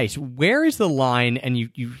 Nice. Where is the line, and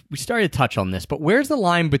we started to touch on this, but where's the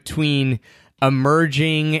line between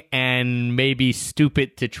emerging and maybe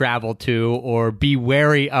stupid to travel to, or be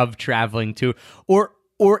wary of traveling to, or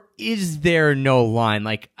is there no line?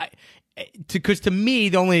 Like, because to me,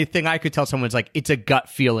 the only thing I could tell someone is like, it's a gut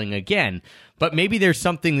feeling again, but maybe there's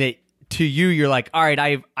something that to you, you're like, all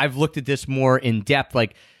right, I've looked at this more in depth.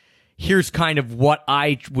 Like, here's kind of what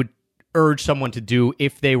I would urge someone to do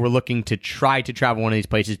if they were looking to try to travel one of these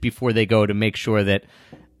places before they go, to make sure that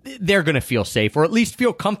they're going to feel safe, or at least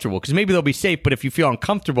feel comfortable. Because maybe they'll be safe, but if you feel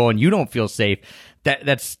uncomfortable and you don't feel safe,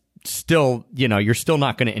 that's still, you're still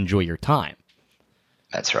not going to enjoy your time.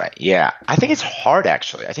 That's right. Yeah. I think it's hard,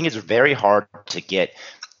 actually. I think it's very hard to get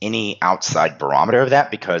any outside barometer of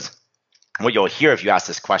that, because what you'll hear if you ask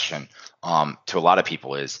this question to a lot of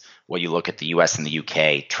people is, well, you look at the US and the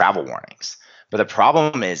UK travel warnings. But the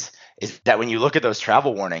problem is that when you look at those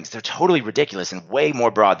travel warnings, they're totally ridiculous and way more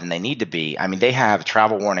broad than they need to be. I mean, they have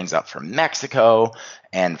travel warnings up for Mexico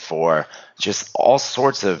and for just all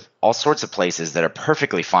sorts of places that are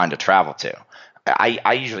perfectly fine to travel to.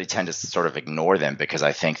 I usually tend to sort of ignore them because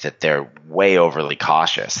I think that they're way overly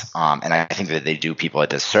cautious. And I think that they do people a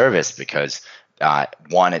disservice because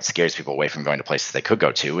one, it scares people away from going to places they could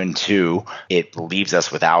go to, and two, it leaves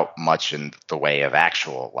us without much in the way of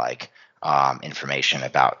actual information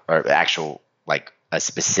about, or actual a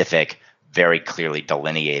specific, very clearly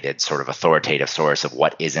delineated sort of authoritative source of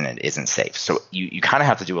what isn't and isn't safe. So you kind of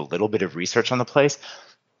have to do a little bit of research on the place.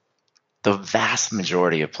 The vast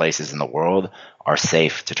majority of places in the world are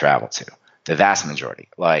safe to travel to. The vast majority,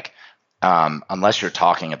 unless you're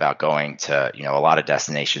talking about going to, a lot of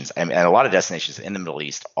destinations, and a lot of destinations in the Middle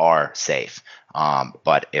East are safe.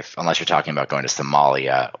 But unless you're talking about going to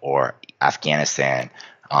Somalia or Afghanistan,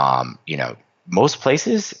 most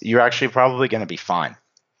places you're actually probably going to be fine.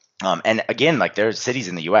 And again, there's cities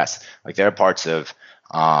in the U.S., there are parts of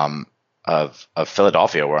of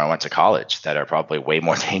Philadelphia, where I went to college, that are probably way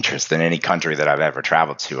more dangerous than any country that I've ever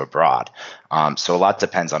traveled to abroad. So a lot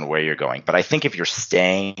depends on where you're going. But I think if you're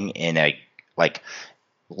staying in a like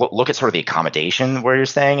look at sort of the accommodation where you're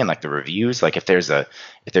staying and like the reviews, like if there's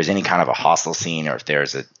any kind of a hostel scene, or if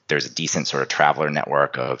there's a decent sort of traveler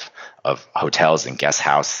network of hotels and guest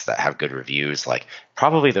house that have good reviews, like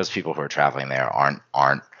probably those people who are traveling there aren't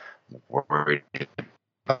worried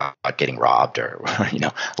about getting robbed or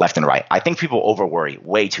left and right. I think people over worry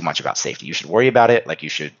way too much about safety. You should worry about it. Like you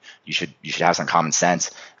should have some common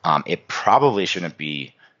sense. It probably shouldn't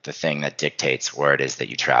be the thing that dictates where it is that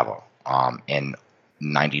you travel. In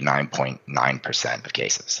 99.9% of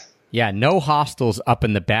cases. Yeah, no hostels up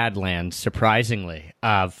in the Badlands, surprisingly,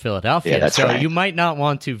 of Philadelphia. Yeah, that's so right. You might not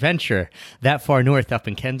want to venture that far north up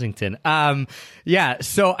in Kensington. Yeah,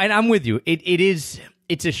 so, and I'm with you.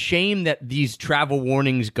 It's a shame that these travel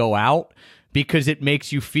warnings go out, because it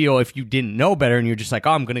makes you feel, if you didn't know better and you're just like,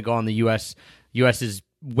 oh, I'm going to go on the US's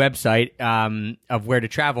website of where to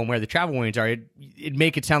travel and where the travel warnings are, it'd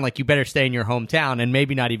make it sound like you better stay in your hometown and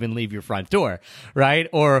maybe not even leave your front door, right?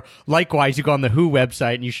 Or likewise, you go on the WHO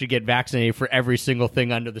website and you should get vaccinated for every single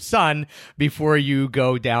thing under the sun before you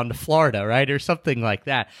go down to Florida, right? Or something like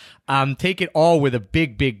that. Take it all with a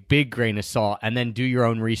big grain of salt, and then do your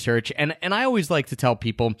own research. And I always like to tell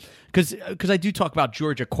people, because I do talk about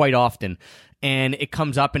Georgia quite often, and it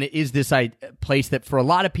comes up, and it is this place that for a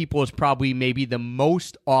lot of people is probably maybe the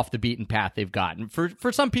most off the beaten path they've gotten.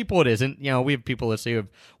 For some people it isn't. We have people listening who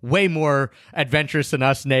have way more adventurous than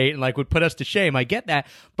us, Nate, and like would put us to shame. I get that.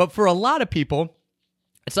 But for a lot of people,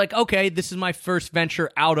 it's like, okay, this is my first venture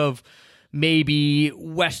out of maybe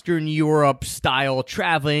Western Europe style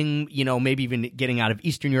traveling, maybe even getting out of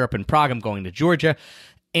Eastern Europe and Prague. I'm going to Georgia.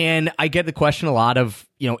 And I get the question a lot of,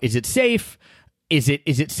 is it safe? Is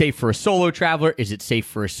it safe for a solo traveler? Is it safe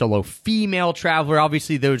for a solo female traveler?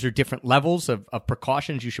 Obviously, those are different levels of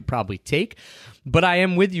precautions you should probably take. But I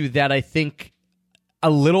am with you that I think a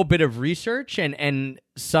little bit of research and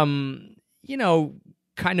some,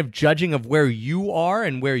 kind of judging of where you are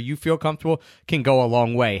and where you feel comfortable can go a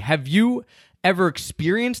long way. Have you ever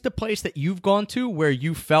experienced a place that you've gone to where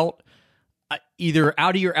you felt either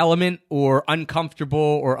out of your element or uncomfortable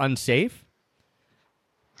or unsafe?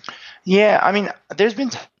 Yeah, I mean, there's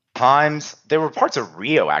been times, there were parts of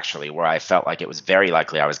Rio actually where I felt like it was very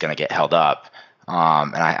likely I was going to get held up.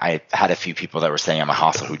 And I had a few people that were staying at my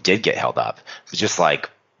hostel who did get held up. It was just like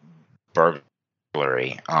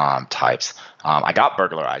burglary types. I got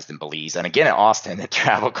burglarized in Belize, and again at Austin at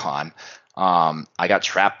TravelCon. I got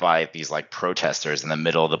trapped by these like protesters in the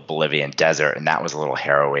middle of the Bolivian desert, and that was a little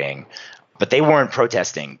harrowing. But they weren't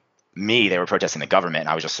protesting me, they were protesting the government, and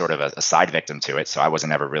I was just sort of a side victim to it, so I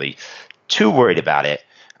wasn't ever really too worried about it.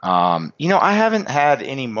 I haven't had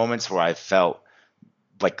any moments where I felt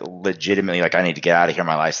like legitimately like I need to get out of here,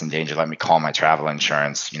 my life's in danger, let me call my travel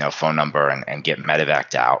insurance, phone number and get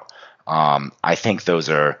medevaced out. I think those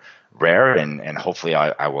are rare, and hopefully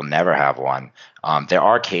I will never have one. There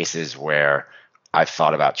are cases where I've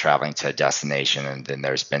thought about traveling to a destination, and then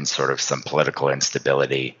there's been sort of some political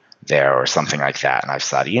instability there or something like that, and I've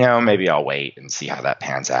decided, maybe I'll wait and see how that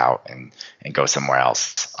pans out and go somewhere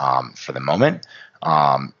else for the moment.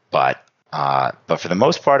 But for the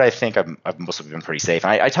most part, I think I've mostly been pretty safe.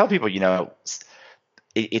 And I tell people,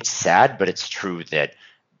 it's sad, but it's true that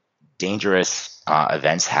dangerous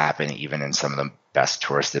events happen even in some of the best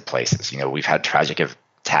touristed places. We've had tragic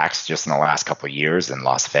attacks just in the last couple of years in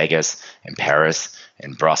Las Vegas, in Paris,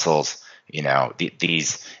 in Brussels.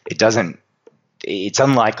 It's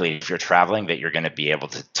unlikely if you're traveling that you're going to be able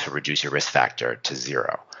to reduce your risk factor to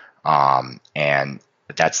zero. And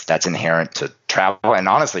that's inherent to travel, and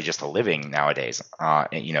honestly just to living nowadays.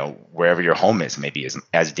 Wherever your home is maybe is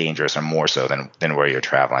as dangerous or more so than where you're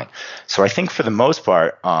traveling. So I think for the most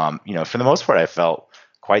part, I felt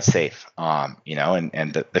quite safe. And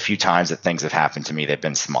the few times that things have happened to me, they've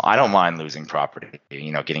been small. I don't mind losing property,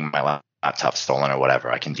 getting my laptop stolen or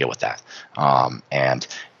whatever. I can deal with that. And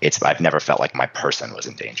I've never felt like my person was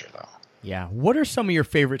in danger though. Yeah. What are some of your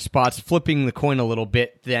favorite spots, flipping the coin a little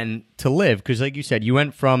bit, then to live? Because like you said, you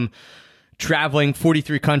went from traveling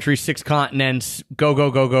 43 countries, 6 continents,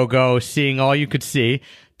 go, seeing all you could see,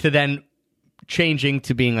 to then changing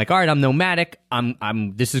to being like, all right, I'm nomadic.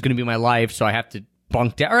 This is going to be my life. So I have to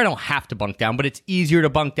bunk down, or I don't have to bunk down, but it's easier to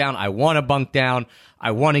bunk down. I want to bunk down.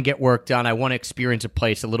 I want to get work done. I want to experience a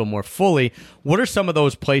place a little more fully. What are some of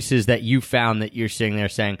those places that you found that you're sitting there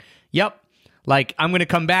saying, yep, like I'm going to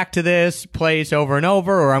come back to this place over and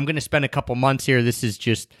over, or I'm going to spend a couple months here. This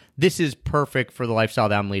is perfect for the lifestyle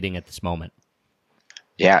that I'm leading at this moment.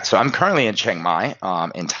 Yeah, so I'm currently in Chiang Mai,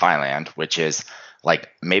 in Thailand, which is like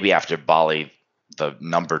maybe after Bali, the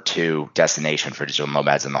number two destination for digital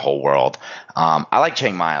nomads in the whole world. I like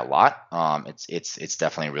Chiang Mai a lot. It's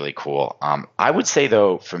definitely really cool. I would say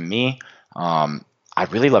though, for me, I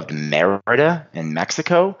really loved Merida in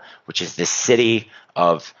Mexico, which is this city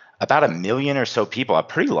of about 1 million or so people, a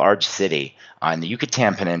pretty large city in the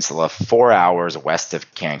Yucatan Peninsula, 4 hours west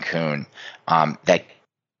of Cancun, that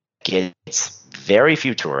gets very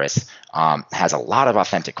few tourists, has a lot of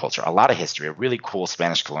authentic culture, a lot of history, a really cool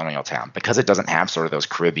Spanish colonial town. Because it doesn't have sort of those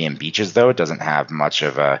Caribbean beaches, though, it doesn't have much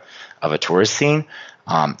of a tourist scene.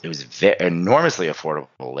 It was enormously affordable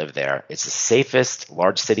to live there. It's the safest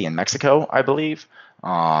large city in Mexico, I believe.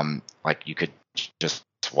 Like you could just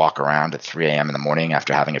walk around at 3 a.m. in the morning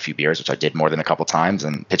after having a few beers, which I did more than a couple times,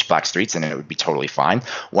 and pitch black streets, and it would be totally fine.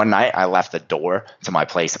 One night I left the door to my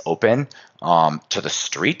place open to the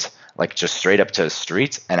street, like just straight up to the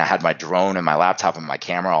street, and I had my drone and my laptop and my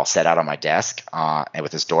camera all set out on my desk, and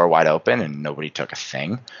with this door wide open, and nobody took a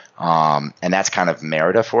thing. And that's kind of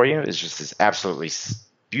Merida for you. It's just this absolutely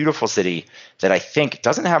beautiful city that I think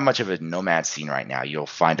doesn't have much of a nomad scene right now. You'll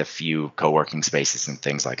find a few co-working spaces and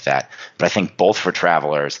things like that. But I think both for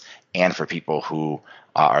travelers and for people who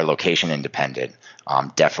are location independent,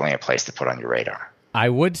 definitely a place to put on your radar. I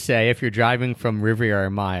would say if you're driving from Riviera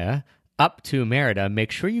Maya up to Merida,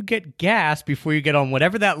 make sure you get gas before you get on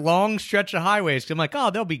whatever that long stretch of highway is. I'm like, oh,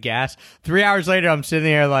 there'll be gas. 3 hours later, I'm sitting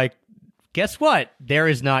there like, guess what? There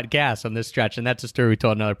is not gas on this stretch, and that's a story we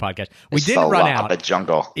told in another podcast. We did run out. The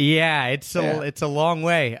jungle. Yeah, it's a long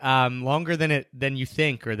way, longer than you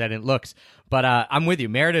think or than it looks. But I'm with you.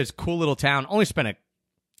 Merida is a cool little town. Only spent a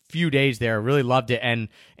few days there. Really loved it. And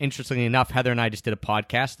interestingly enough, Heather and I just did a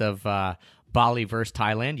podcast of Bali versus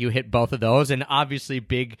Thailand. You hit both of those, and obviously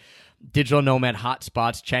big digital nomad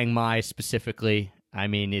hotspots. Chiang Mai specifically. I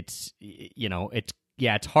mean, it's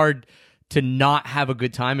hard to not have a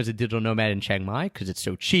good time as a digital nomad in Chiang Mai because it's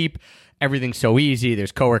so cheap. Everything's so easy.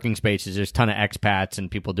 There's co-working spaces. There's a ton of expats and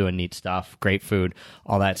people doing neat stuff, great food,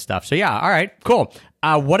 all that stuff. So yeah, all right, cool.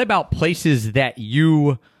 What about places that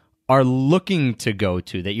you are looking to go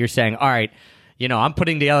to that you're saying, all right, I'm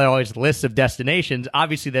putting together all these lists of destinations.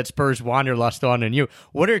 Obviously, that spurs wanderlust on in you.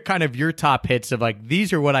 What are kind of your top hits of like,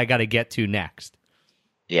 these are what I got to get to next?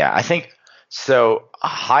 Yeah, I think so.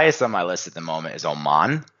 Highest on my list at the moment is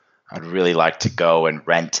Oman. I'd really like to go and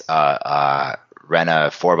rent a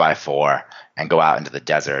 4x4 and go out into the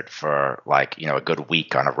desert for a good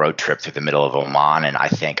week on a road trip through the middle of Oman. And I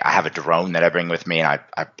think I have a drone that I bring with me, and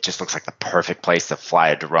I just looks like the perfect place to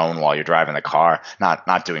fly a drone while you're driving the car.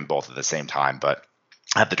 Not doing both at the same time, but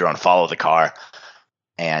have the drone follow the car,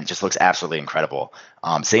 and just looks absolutely incredible.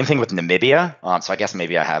 Same thing with Namibia. So I guess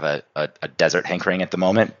maybe I have a desert hankering at the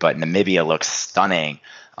moment, but Namibia looks stunning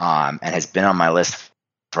and has been on my list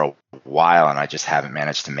for a while, and I just haven't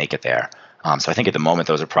managed to make it there. So I think at the moment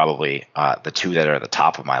those are probably the two that are at the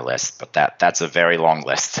top of my list, but that's a very long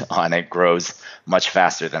list, and it grows much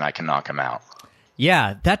faster than I can knock them out.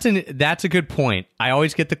 Yeah, that's a good point. I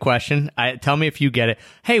always get the question. Tell me if you get it.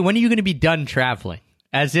 Hey, when are you going to be done traveling?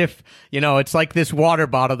 As if, it's like this water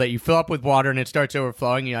bottle that you fill up with water and it starts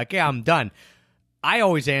overflowing. You're like, yeah, I'm done. I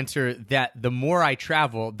always answer that the more I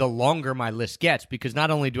travel, the longer my list gets, because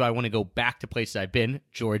not only do I want to go back to places I've been,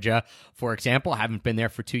 Georgia, for example, I haven't been there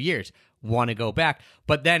for 2 years, want to go back,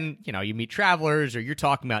 but then, you meet travelers, or you're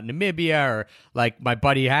talking about Namibia, or like my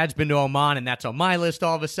buddy has been to Oman, and that's on my list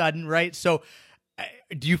all of a sudden, right? So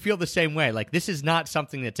do you feel the same way? Like, this is not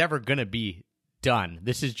something that's ever going to be done.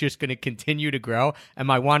 This is just going to continue to grow, and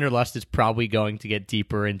my wanderlust is probably going to get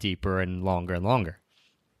deeper and deeper and longer and longer.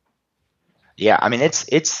 Yeah, I mean,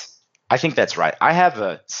 I think that's right. I have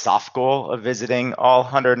a soft goal of visiting all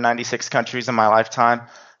 196 countries in my lifetime.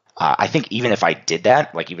 I think even if I did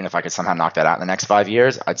that, even if I could somehow knock that out in the next 5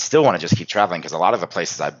 years, I'd still want to just keep traveling, because a lot of the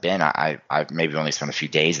places I've been, I've maybe only spent a few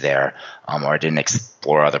days there, or I didn't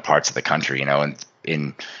explore other parts of the country. And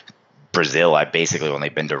in Brazil, I've basically only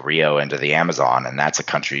been to Rio and to the Amazon, and that's a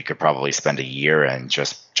country you could probably spend a year in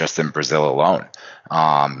just in Brazil alone.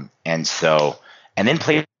 And then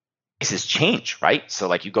places change, right?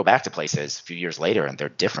 So you go back to places a few years later and they're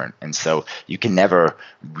different. And so you can never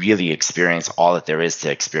really experience all that there is to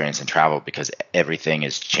experience in travel, because everything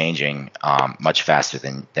is changing much faster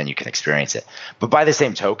than you can experience it. But by the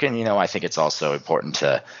same token, I think it's also important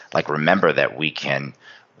to remember that we can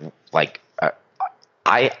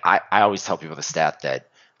I always tell people the stat that,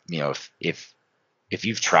 if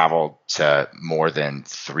you've traveled to more than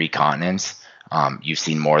 3 continents, you've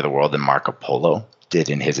seen more of the world than Marco Polo did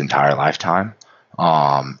in his entire lifetime.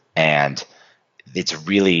 And it's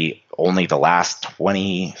really only the last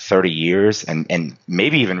 20, 30 years, and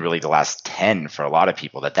maybe even really the last 10 for a lot of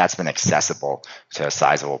people, that's been accessible to a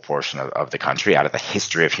sizable portion of the country out of the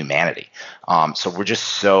history of humanity. So we're just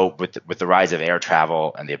so, with the rise of air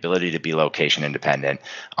travel and the ability to be location independent,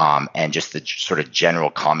 and just the sort of general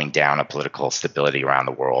calming down of political stability around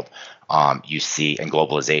the world, you see, and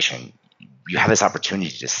globalization, you have this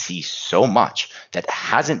opportunity to see so much that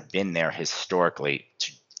hasn't been there historically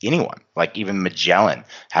to anyone. Like even Magellan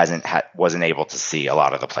wasn't able to see a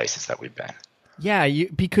lot of the places that we've been. Yeah,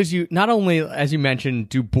 because you not only, as you mentioned,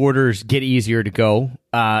 do borders get easier to go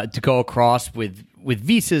across with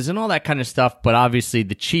visas and all that kind of stuff, but obviously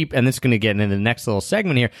the cheap, and this is going to get into the next little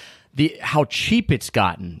segment here, how cheap it's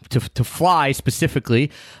gotten to fly specifically.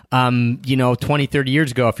 20, 30 years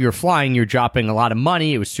ago, if you were flying, you're dropping a lot of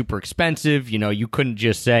money. It was super expensive. You couldn't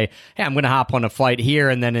just say, hey, I'm going to hop on a flight here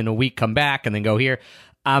and then in a week come back and then go here.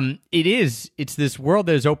 It's this world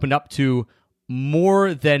that has opened up to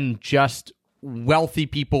more than just wealthy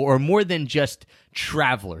people or more than just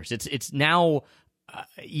travelers. It's now,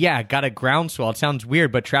 got a groundswell. It sounds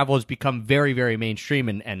weird, but travel has become very, very mainstream,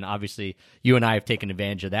 and obviously you and I have taken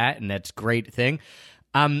advantage of that, and that's a great thing.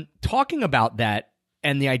 Talking about that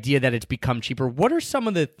and the idea that it's become cheaper, what are some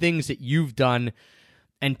of the things that you've done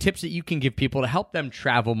and tips that you can give people to help them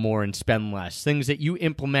travel more and spend less? Things that you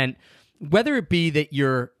implement, whether it be that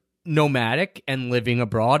you're nomadic and living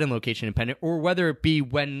abroad and location independent, or whether it be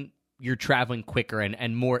when you're traveling quicker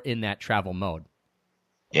and more in that travel mode.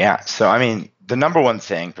 Yeah. So, I mean, the number one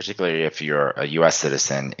thing, particularly if you're a U.S.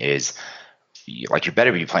 citizen, is you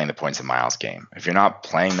better be playing the points and miles game. If you're not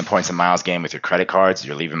playing the points and miles game with your credit cards,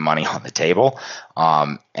 you're leaving money on the table.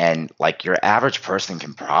 And like your average person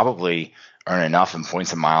can probably earn enough in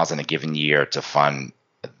points and miles in a given year to fund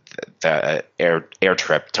the air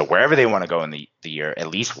trip to wherever they want to go in the year at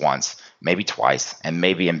least once, maybe twice, and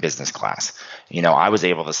maybe in business class. I was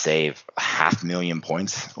able to save 500,000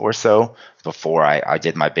 points or so before I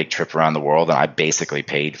did my big trip around the world, and I basically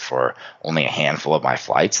paid for only a handful of my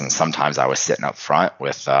flights, and sometimes I was sitting up front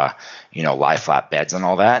with lie flat beds and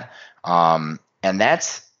all that. And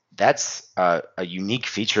that's a unique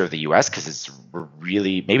feature of the U.S. because we're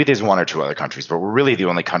really, maybe there's one or two other countries, but we're really the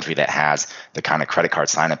only country that has the kind of credit card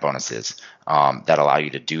sign-up bonuses that allow you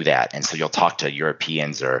to do that. And so you'll talk to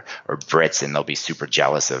Europeans or Brits, and they'll be super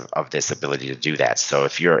jealous of this ability to do that. So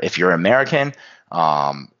if you're American,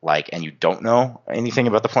 and you don't know anything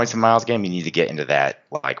about the points and miles game, you need to get into that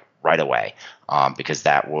right away, because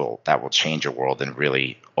that will change your world and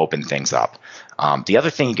really open things up. The other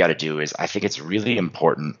thing you got to do is, I think it's really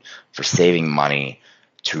important for saving money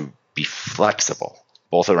to be flexible,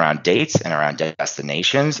 both around dates and around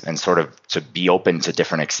destinations, and sort of to be open to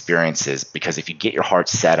different experiences. Because if you get your heart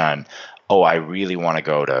set on, I really want to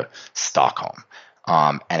go to Stockholm,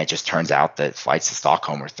 and it just turns out that flights to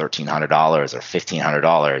Stockholm are $1,300 or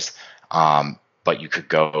 $1,500, but you could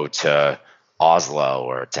go to Oslo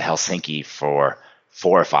or to Helsinki for $400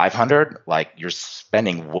 or $500. You're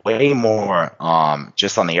spending way more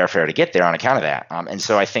just on the airfare to get there on account of that. And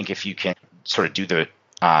so I think if you can sort of do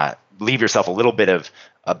leave yourself a little bit of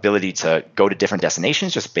ability to go to different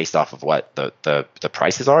destinations just based off of what the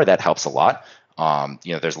prices are, that helps a lot.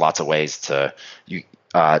 There's lots of ways to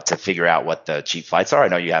figure out what the cheap flights are. I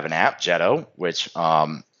know you have an app, Jetto, which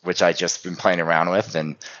I just been playing around with,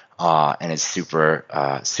 and it's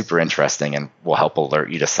super interesting, and will help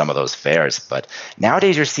alert you to some of those fares. But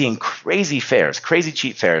nowadays you're seeing crazy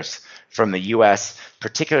cheap fares from the U.S.,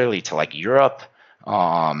 particularly to Europe,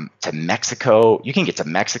 to Mexico. You can get to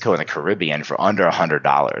Mexico and the Caribbean for under $100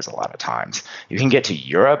 a lot of times. You can get to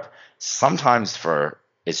Europe sometimes for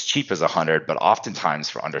as cheap as $100, but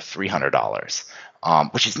oftentimes for under $300.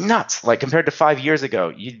 Which is nuts. Compared to 5 years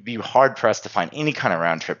ago, you'd be hard pressed to find any kind of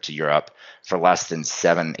round trip to Europe for less than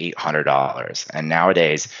 $700-800. And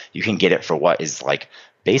nowadays you can get it for what is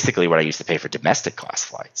basically what I used to pay for domestic class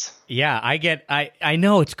flights. Yeah, I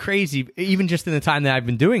know, it's crazy. Even just in the time that I've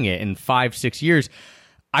been doing it in 5-6 years,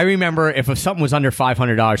 I remember if something was under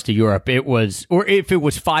 $500 to Europe, or if it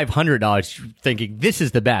was $500, thinking this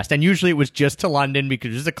is the best. And usually it was just to London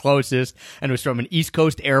because it was the closest, and it was from an East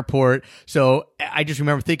Coast airport. So I just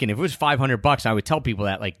remember thinking if it was $500, I would tell people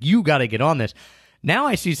that you got to get on this. Now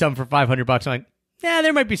I see something for $500. I'm like,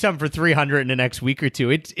 there might be something for $300 in the next week or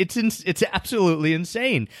two. It's absolutely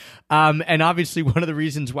insane. And obviously one of the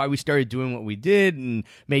reasons why we started doing what we did and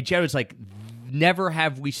made Jetto is never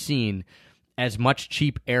have we seen as much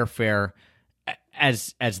cheap airfare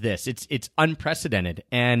as this. It's unprecedented.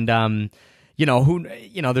 And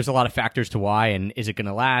there's a lot of factors to why, and is it going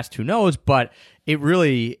to last? Who knows? But it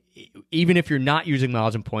really, even if you're not using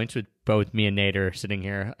miles and points, both me and Nate are sitting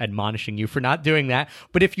here admonishing you for not doing that.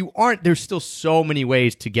 But if you aren't, there's still so many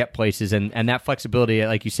ways to get places. And that flexibility,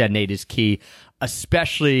 like you said, Nate, is key,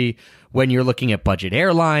 especially when you're looking at budget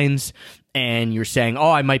airlines and you're saying,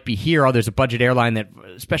 oh, I might be here. Oh, there's a budget airline that,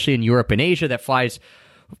 especially in Europe and Asia, that flies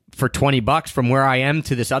for $20 from where I am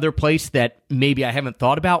to this other place that maybe I haven't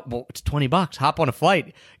thought about. Well, it's $20. Hop on a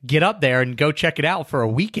flight, get up there and go check it out for a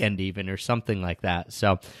weekend even, or something like that.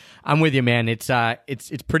 So I'm with you, man. It's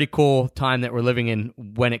pretty cool time that we're living in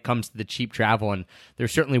when it comes to the cheap travel. And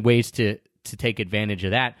there's certainly ways to take advantage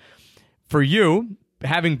of that. For you,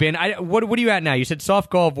 having been, what are you at now? You said soft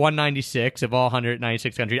goal of 196 of all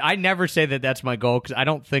 196 countries. I never say that that's my goal because I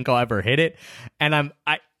don't think I'll ever hit it. And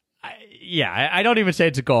I don't even say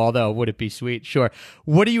it's a goal, although would it be sweet? Sure.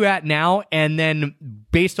 What are you at now? And then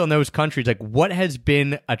based on those countries, like what has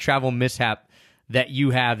been a travel mishap that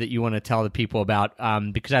you have that you want to tell the people about?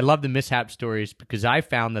 Because I love the mishap stories, because I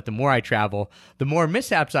found that the more I travel, the more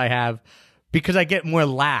mishaps I have, because I get more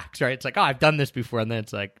lax, right? It's like, oh, I've done this before. And then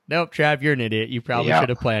it's like, nope, Trav, you're an idiot. You probably should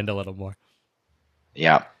have planned a little more.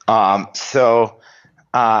 Yeah. I'm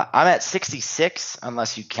at 66,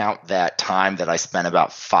 unless you count that time that I spent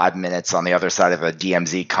about 5 minutes on the other side of a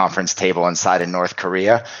DMZ conference table inside of North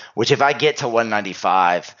Korea, which if I get to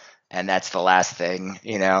 195 and that's the last thing,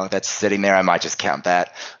 that's sitting there, I might just count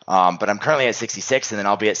that. But I'm currently at 66, and then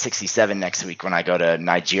I'll be at 67 next week when I go to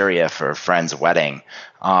Nigeria for a friend's wedding.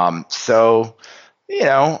 I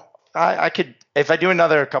could, if I do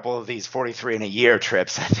another couple of these 43 in a year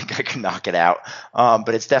trips, I think I can knock it out.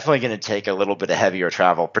 But it's definitely going to take a little bit of heavier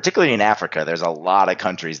travel, particularly in Africa. There's a lot of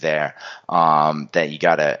countries there that you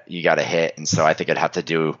gotta hit, and so I think I'd have to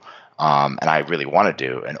do, and I really want to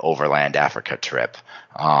do, an overland Africa trip.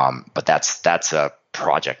 But that's a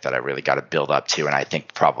project that I really got to build up to, and I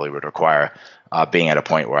think probably would require being at a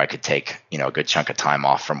point where I could take a good chunk of time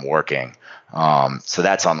off from working. So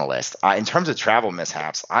that's on the list. In terms of travel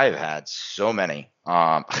mishaps, I've had so many.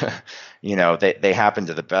 They happen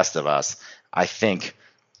to the best of us. I think,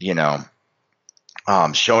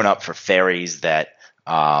 showing up for ferries that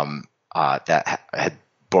had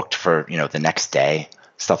booked for the next day,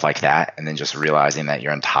 stuff like that, and then just realizing that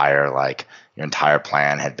your entire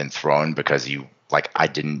plan had been thrown because I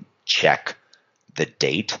didn't check the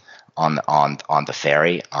date on the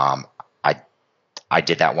ferry. I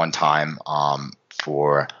did that one time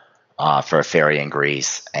for a ferry in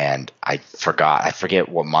Greece, and I forget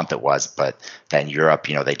what month it was, but then Europe,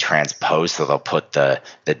 they transpose, so they'll put the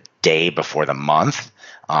day before the month.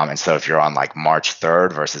 And so if you're on March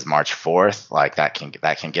 3rd versus March 4th, that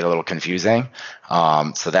can get a little confusing.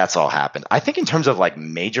 So that's all happened. I think in terms of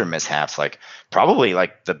major mishaps, probably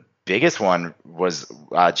the biggest one was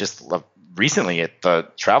just recently at the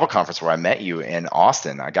travel conference where I met you in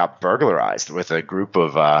Austin. I got burglarized with a group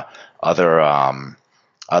of other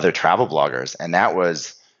travel bloggers, and that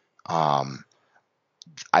was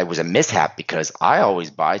I was a mishap because I always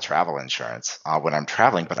buy travel insurance when I'm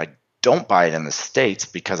traveling, but I don't buy it in the States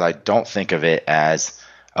because I don't think of it as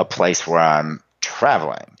a place where I'm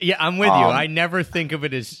traveling. Yeah, I'm with you. I never think of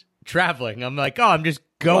it as traveling. I'm like, oh, I'm just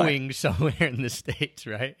going somewhere in the States,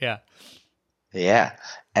 right? Yeah. Yeah.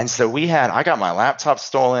 And so I got my laptop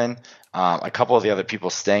stolen. A couple of the other people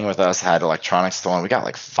staying with us had electronics stolen. We got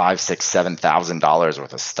 $5,000, $6,000, $7,000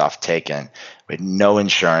 worth of stuff taken. We had no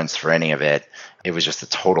insurance for any of it. It was just a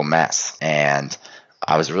total mess. And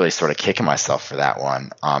I was really sort of kicking myself for that one.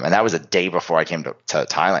 And that was a day before I came to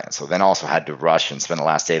Thailand. So then also had to rush and spend the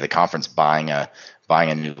last day of the conference buying a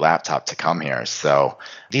new laptop to come here. So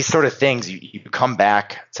these sort of things, you come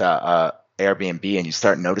back to Airbnb and you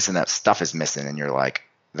start noticing that stuff is missing, and you're like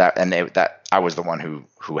that. And that I was the one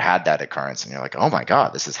who had that occurrence, and you're like, oh my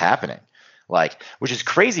God, this is happening. Which is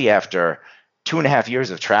crazy after 2.5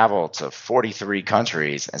 years of travel to 43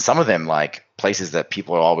 countries, and some of them places that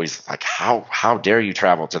people are always like, how dare you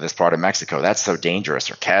travel to this part of Mexico? That's so dangerous.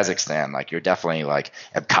 Or Kazakhstan, you're definitely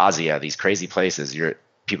Abkhazia, these crazy places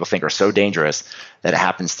people think are so dangerous that it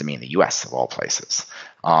happens to me in the US of all places.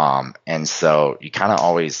 And so you kind of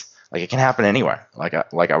always, it can happen anywhere.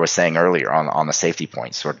 Like I was saying earlier on the safety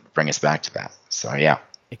points, sort of bring us back to that. So yeah.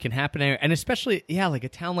 It can happen anywhere. And especially, a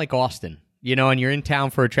town like Austin, and you're in town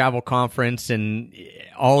for a travel conference and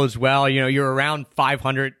all is well, you're around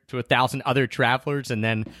 500 to 1,000 other travelers. And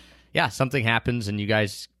then, something happens and you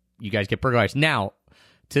guys get burglarized. Now,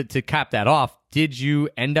 to cap that off, did you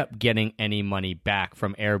end up getting any money back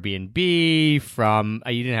from Airbnb, from,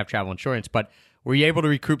 you didn't have travel insurance, but were you able to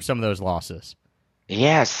recoup some of those losses?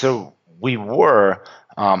 Yeah, so we were,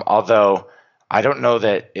 although I don't know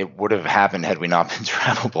that it would have happened had we not been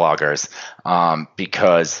travel bloggers,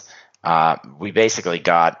 because we basically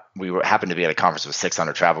got happened to be at a conference with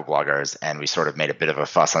 600 travel bloggers, and we sort of made a bit of a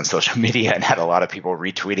fuss on social media and had a lot of people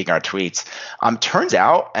retweeting our tweets. Turns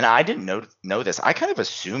out, and I didn't know this, I kind of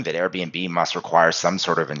assumed that Airbnb must require some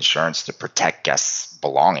sort of insurance to protect guests'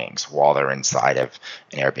 belongings while they're inside of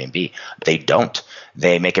an Airbnb. They don't.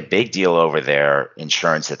 They make a big deal over their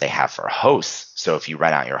insurance that they have for hosts. So if you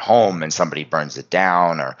rent out your home and somebody burns it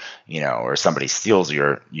down, or somebody steals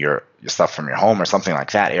your stuff from your home or something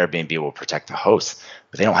like that, Airbnb will protect the hosts.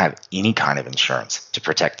 But they don't have any kind of insurance to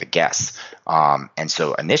protect the guests. And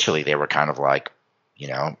so initially they were kind of like,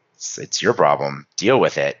 it's your problem, deal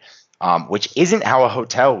with it. Which isn't how a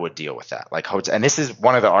hotel would deal with that. And this is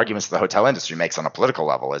one of the arguments the hotel industry makes on a political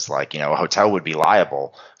level is like, a hotel would be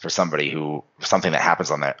liable for something that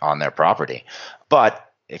happens on their property. But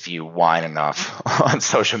if you whine enough on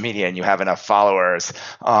social media and you have enough followers,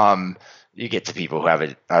 you get to people who have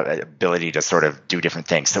an ability to sort of do different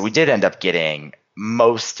things. So we did end up getting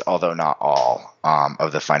most, although not all,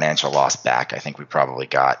 of the financial loss back. I think we probably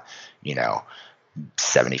got,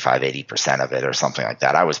 75, 80% of it or something like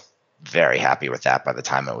that. I was very happy with that by the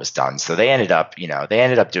time it was done. So they ended up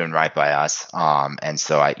doing right by us. And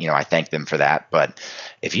so I thank them for that. But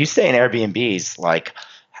if you stay in Airbnbs, like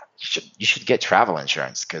you should get travel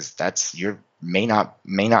insurance, because you may not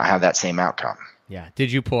have that same outcome. Yeah.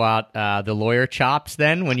 Did you pull out the lawyer chops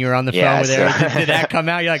then when you were on the phone with Eric? Did that come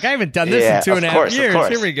out? You're like, I haven't done this in 2.5 years.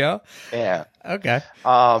 Here we go. Yeah. Okay.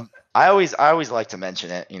 I always like to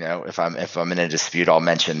mention it. If I'm in a dispute, I'll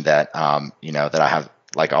mention that that I have,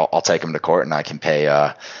 like, I'll take them to court and I can pay.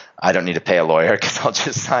 I don't need to pay a lawyer because I'll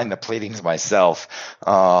just sign the pleadings myself.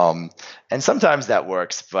 And sometimes that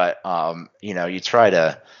works, but you try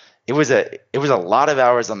to. It was a lot of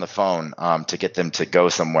hours on the phone to get them to go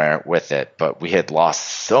somewhere with it, but we had lost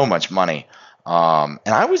so much money. And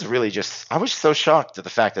I was so shocked at the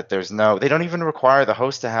fact that they don't even require the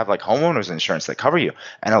host to have like homeowners insurance that cover you.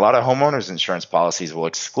 And a lot of homeowners insurance policies will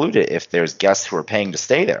exclude it if there's guests who are paying to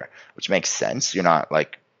stay there, which makes sense. You're not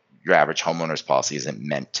like, your average homeowners policy isn't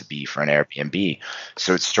meant to be for an Airbnb.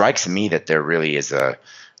 So it strikes me that there really is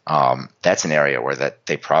that's an area where that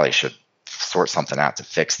they probably should sort something out to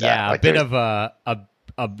fix that. Yeah, like a bit of a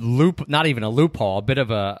loop, not even a loophole, a bit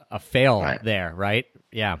of a fail there, right?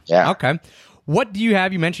 Yeah. Okay. What do you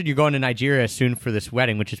have? You mentioned you're going to Nigeria soon for this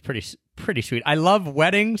wedding, which is pretty sweet. I love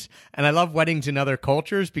weddings, and I love weddings in other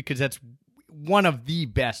cultures because that's one of the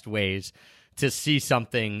best ways to see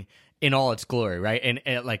something in all its glory, right?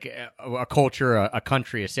 And like a culture, a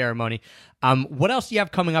country, a ceremony. What else do you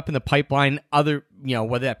have coming up in the pipeline? Other,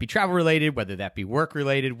 whether that be travel related, whether that be work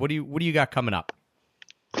related. What do you got coming up?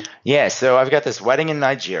 Yeah, so I've got this wedding in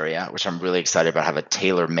Nigeria, which I'm really excited about. I have a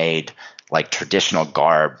tailor-made, like, traditional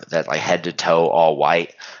garb that, like, head to toe, all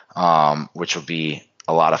white, which will be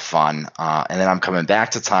a lot of fun. And then I'm coming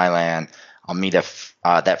back to Thailand. I'll meet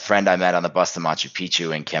that friend I met on the bus to Machu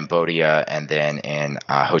Picchu in Cambodia, and then in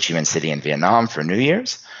Ho Chi Minh City in Vietnam for New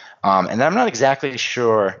Year's. And then I'm not exactly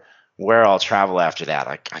sure where I'll travel after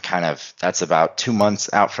that. That's about 2 months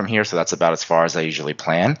out from here, so that's about as far as I usually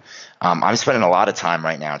plan. I'm spending a lot of time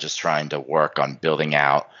right now just trying to work on building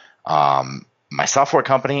out my software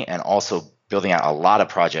company and also building out a lot of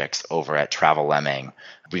projects over at Travel Lemming.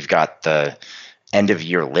 We've got the end of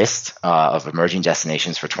year list of emerging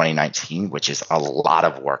destinations for 2019, which is a lot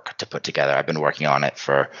of work to put together. I've been working on it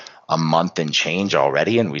for a month and change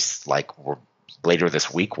already, and later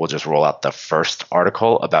this week we'll just roll out the first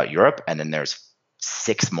article about Europe, and then there's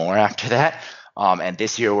 6 more after that. And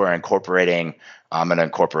this year I'm going to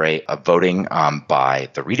incorporate a voting by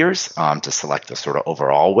the readers to select the sort of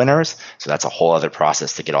overall winners. So that's a whole other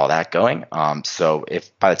process to get all that going. So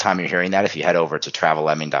if by the time you're hearing that, if you head over to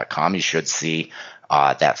travellemming.com, you should see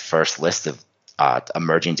that first list of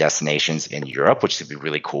emerging destinations in Europe, which would be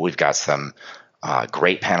really cool. We've got some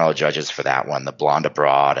great panel of judges for that one, the Blonde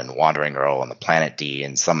Abroad and Wandering Earl and the Planet D,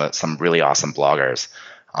 and some really awesome bloggers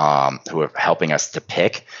who are helping us to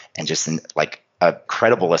pick and just a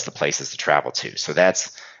credible list of places to travel to. So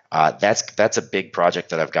that's a big project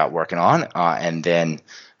that I've got working on. And then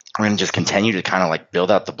I'm going to just continue to kind of like build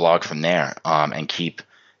out the blog from there and keep.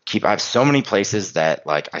 I have so many places that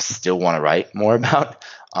like I still want to write more about.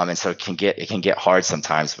 And so it can get hard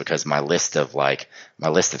sometimes because my list of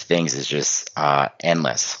things is just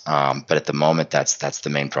endless. But at the moment, that's the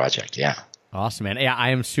main project. Yeah. Awesome, man. Yeah, I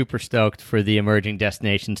am super stoked for the Emerging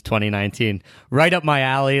Destinations 2019. Right up my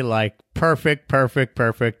alley, like Perfect.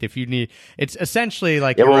 If you need, it's essentially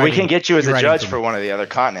like we can get you as a judge for one of the other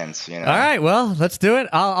continents. You know. All right, well, let's do it.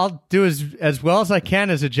 I'll do as well as I can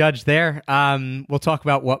as a judge there. We'll talk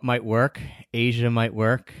about what might work. Asia might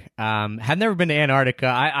work. Have never been to Antarctica.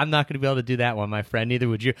 I'm not going to be able to do that one, my friend. Neither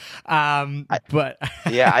would you. But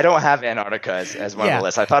yeah, I don't have Antarctica as one of the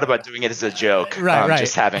lists. I thought about doing it as a joke. Right.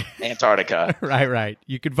 Just having Antarctica. Right.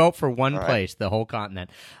 You could vote for one place, the whole continent.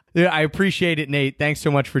 I appreciate it, Nate. Thanks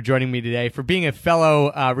so much for joining me today, for being a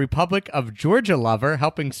fellow Republic of Georgia lover,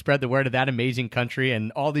 helping spread the word of that amazing country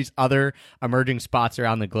and all these other emerging spots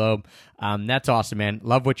around the globe. That's awesome, man.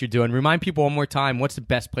 Love what you're doing. Remind people one more time, what's the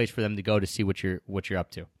best place for them to go to see what you're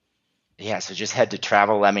up to? Yeah, so just head to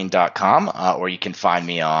travellemming.com, or you can find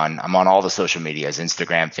me I'm on all the social medias,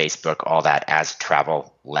 Instagram, Facebook, all that, as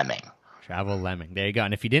Travel Lemming. Travel Lemming. There you go.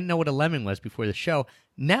 And if you didn't know what a lemming was before the show,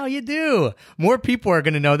 now you do. More people are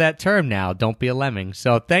going to know that term now. Don't be a lemming.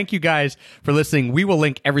 So thank you guys for listening. We will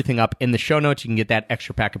link everything up in the show notes. You can get that at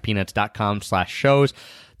extrapackofpeanuts.com/shows.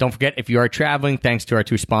 Don't forget, if you are traveling, thanks to our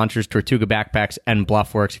two sponsors, Tortuga Backpacks and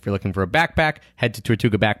Bluffworks. If you're looking for a backpack, head to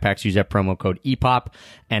Tortuga Backpacks. Use that promo code EPOP.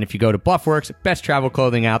 And if you go to Bluffworks, best travel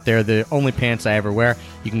clothing out there, the only pants I ever wear,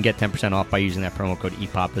 you can get 10% off by using that promo code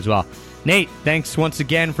EPOP as well. Nate, thanks once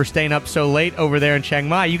again for staying up so late over there in Chiang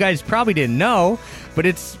Mai. You guys probably didn't know, but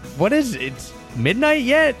it's midnight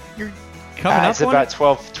yet? You're coming up it's about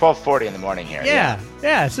 12:40 in the morning here.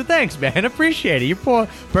 Yeah. So thanks, man. Appreciate it. You're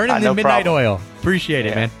burning the midnight oil. Appreciate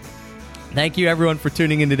it, man. Thank you, everyone, for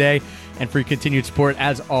tuning in today and for your continued support.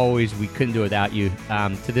 As always, we couldn't do it without you.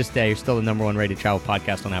 To this day, you're still the #1 rated travel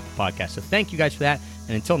podcast on Apple Podcasts. So thank you guys for that.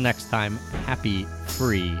 And until next time, happy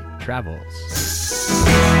free travels.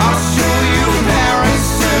 I'll show you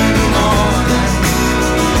Paris in the morning.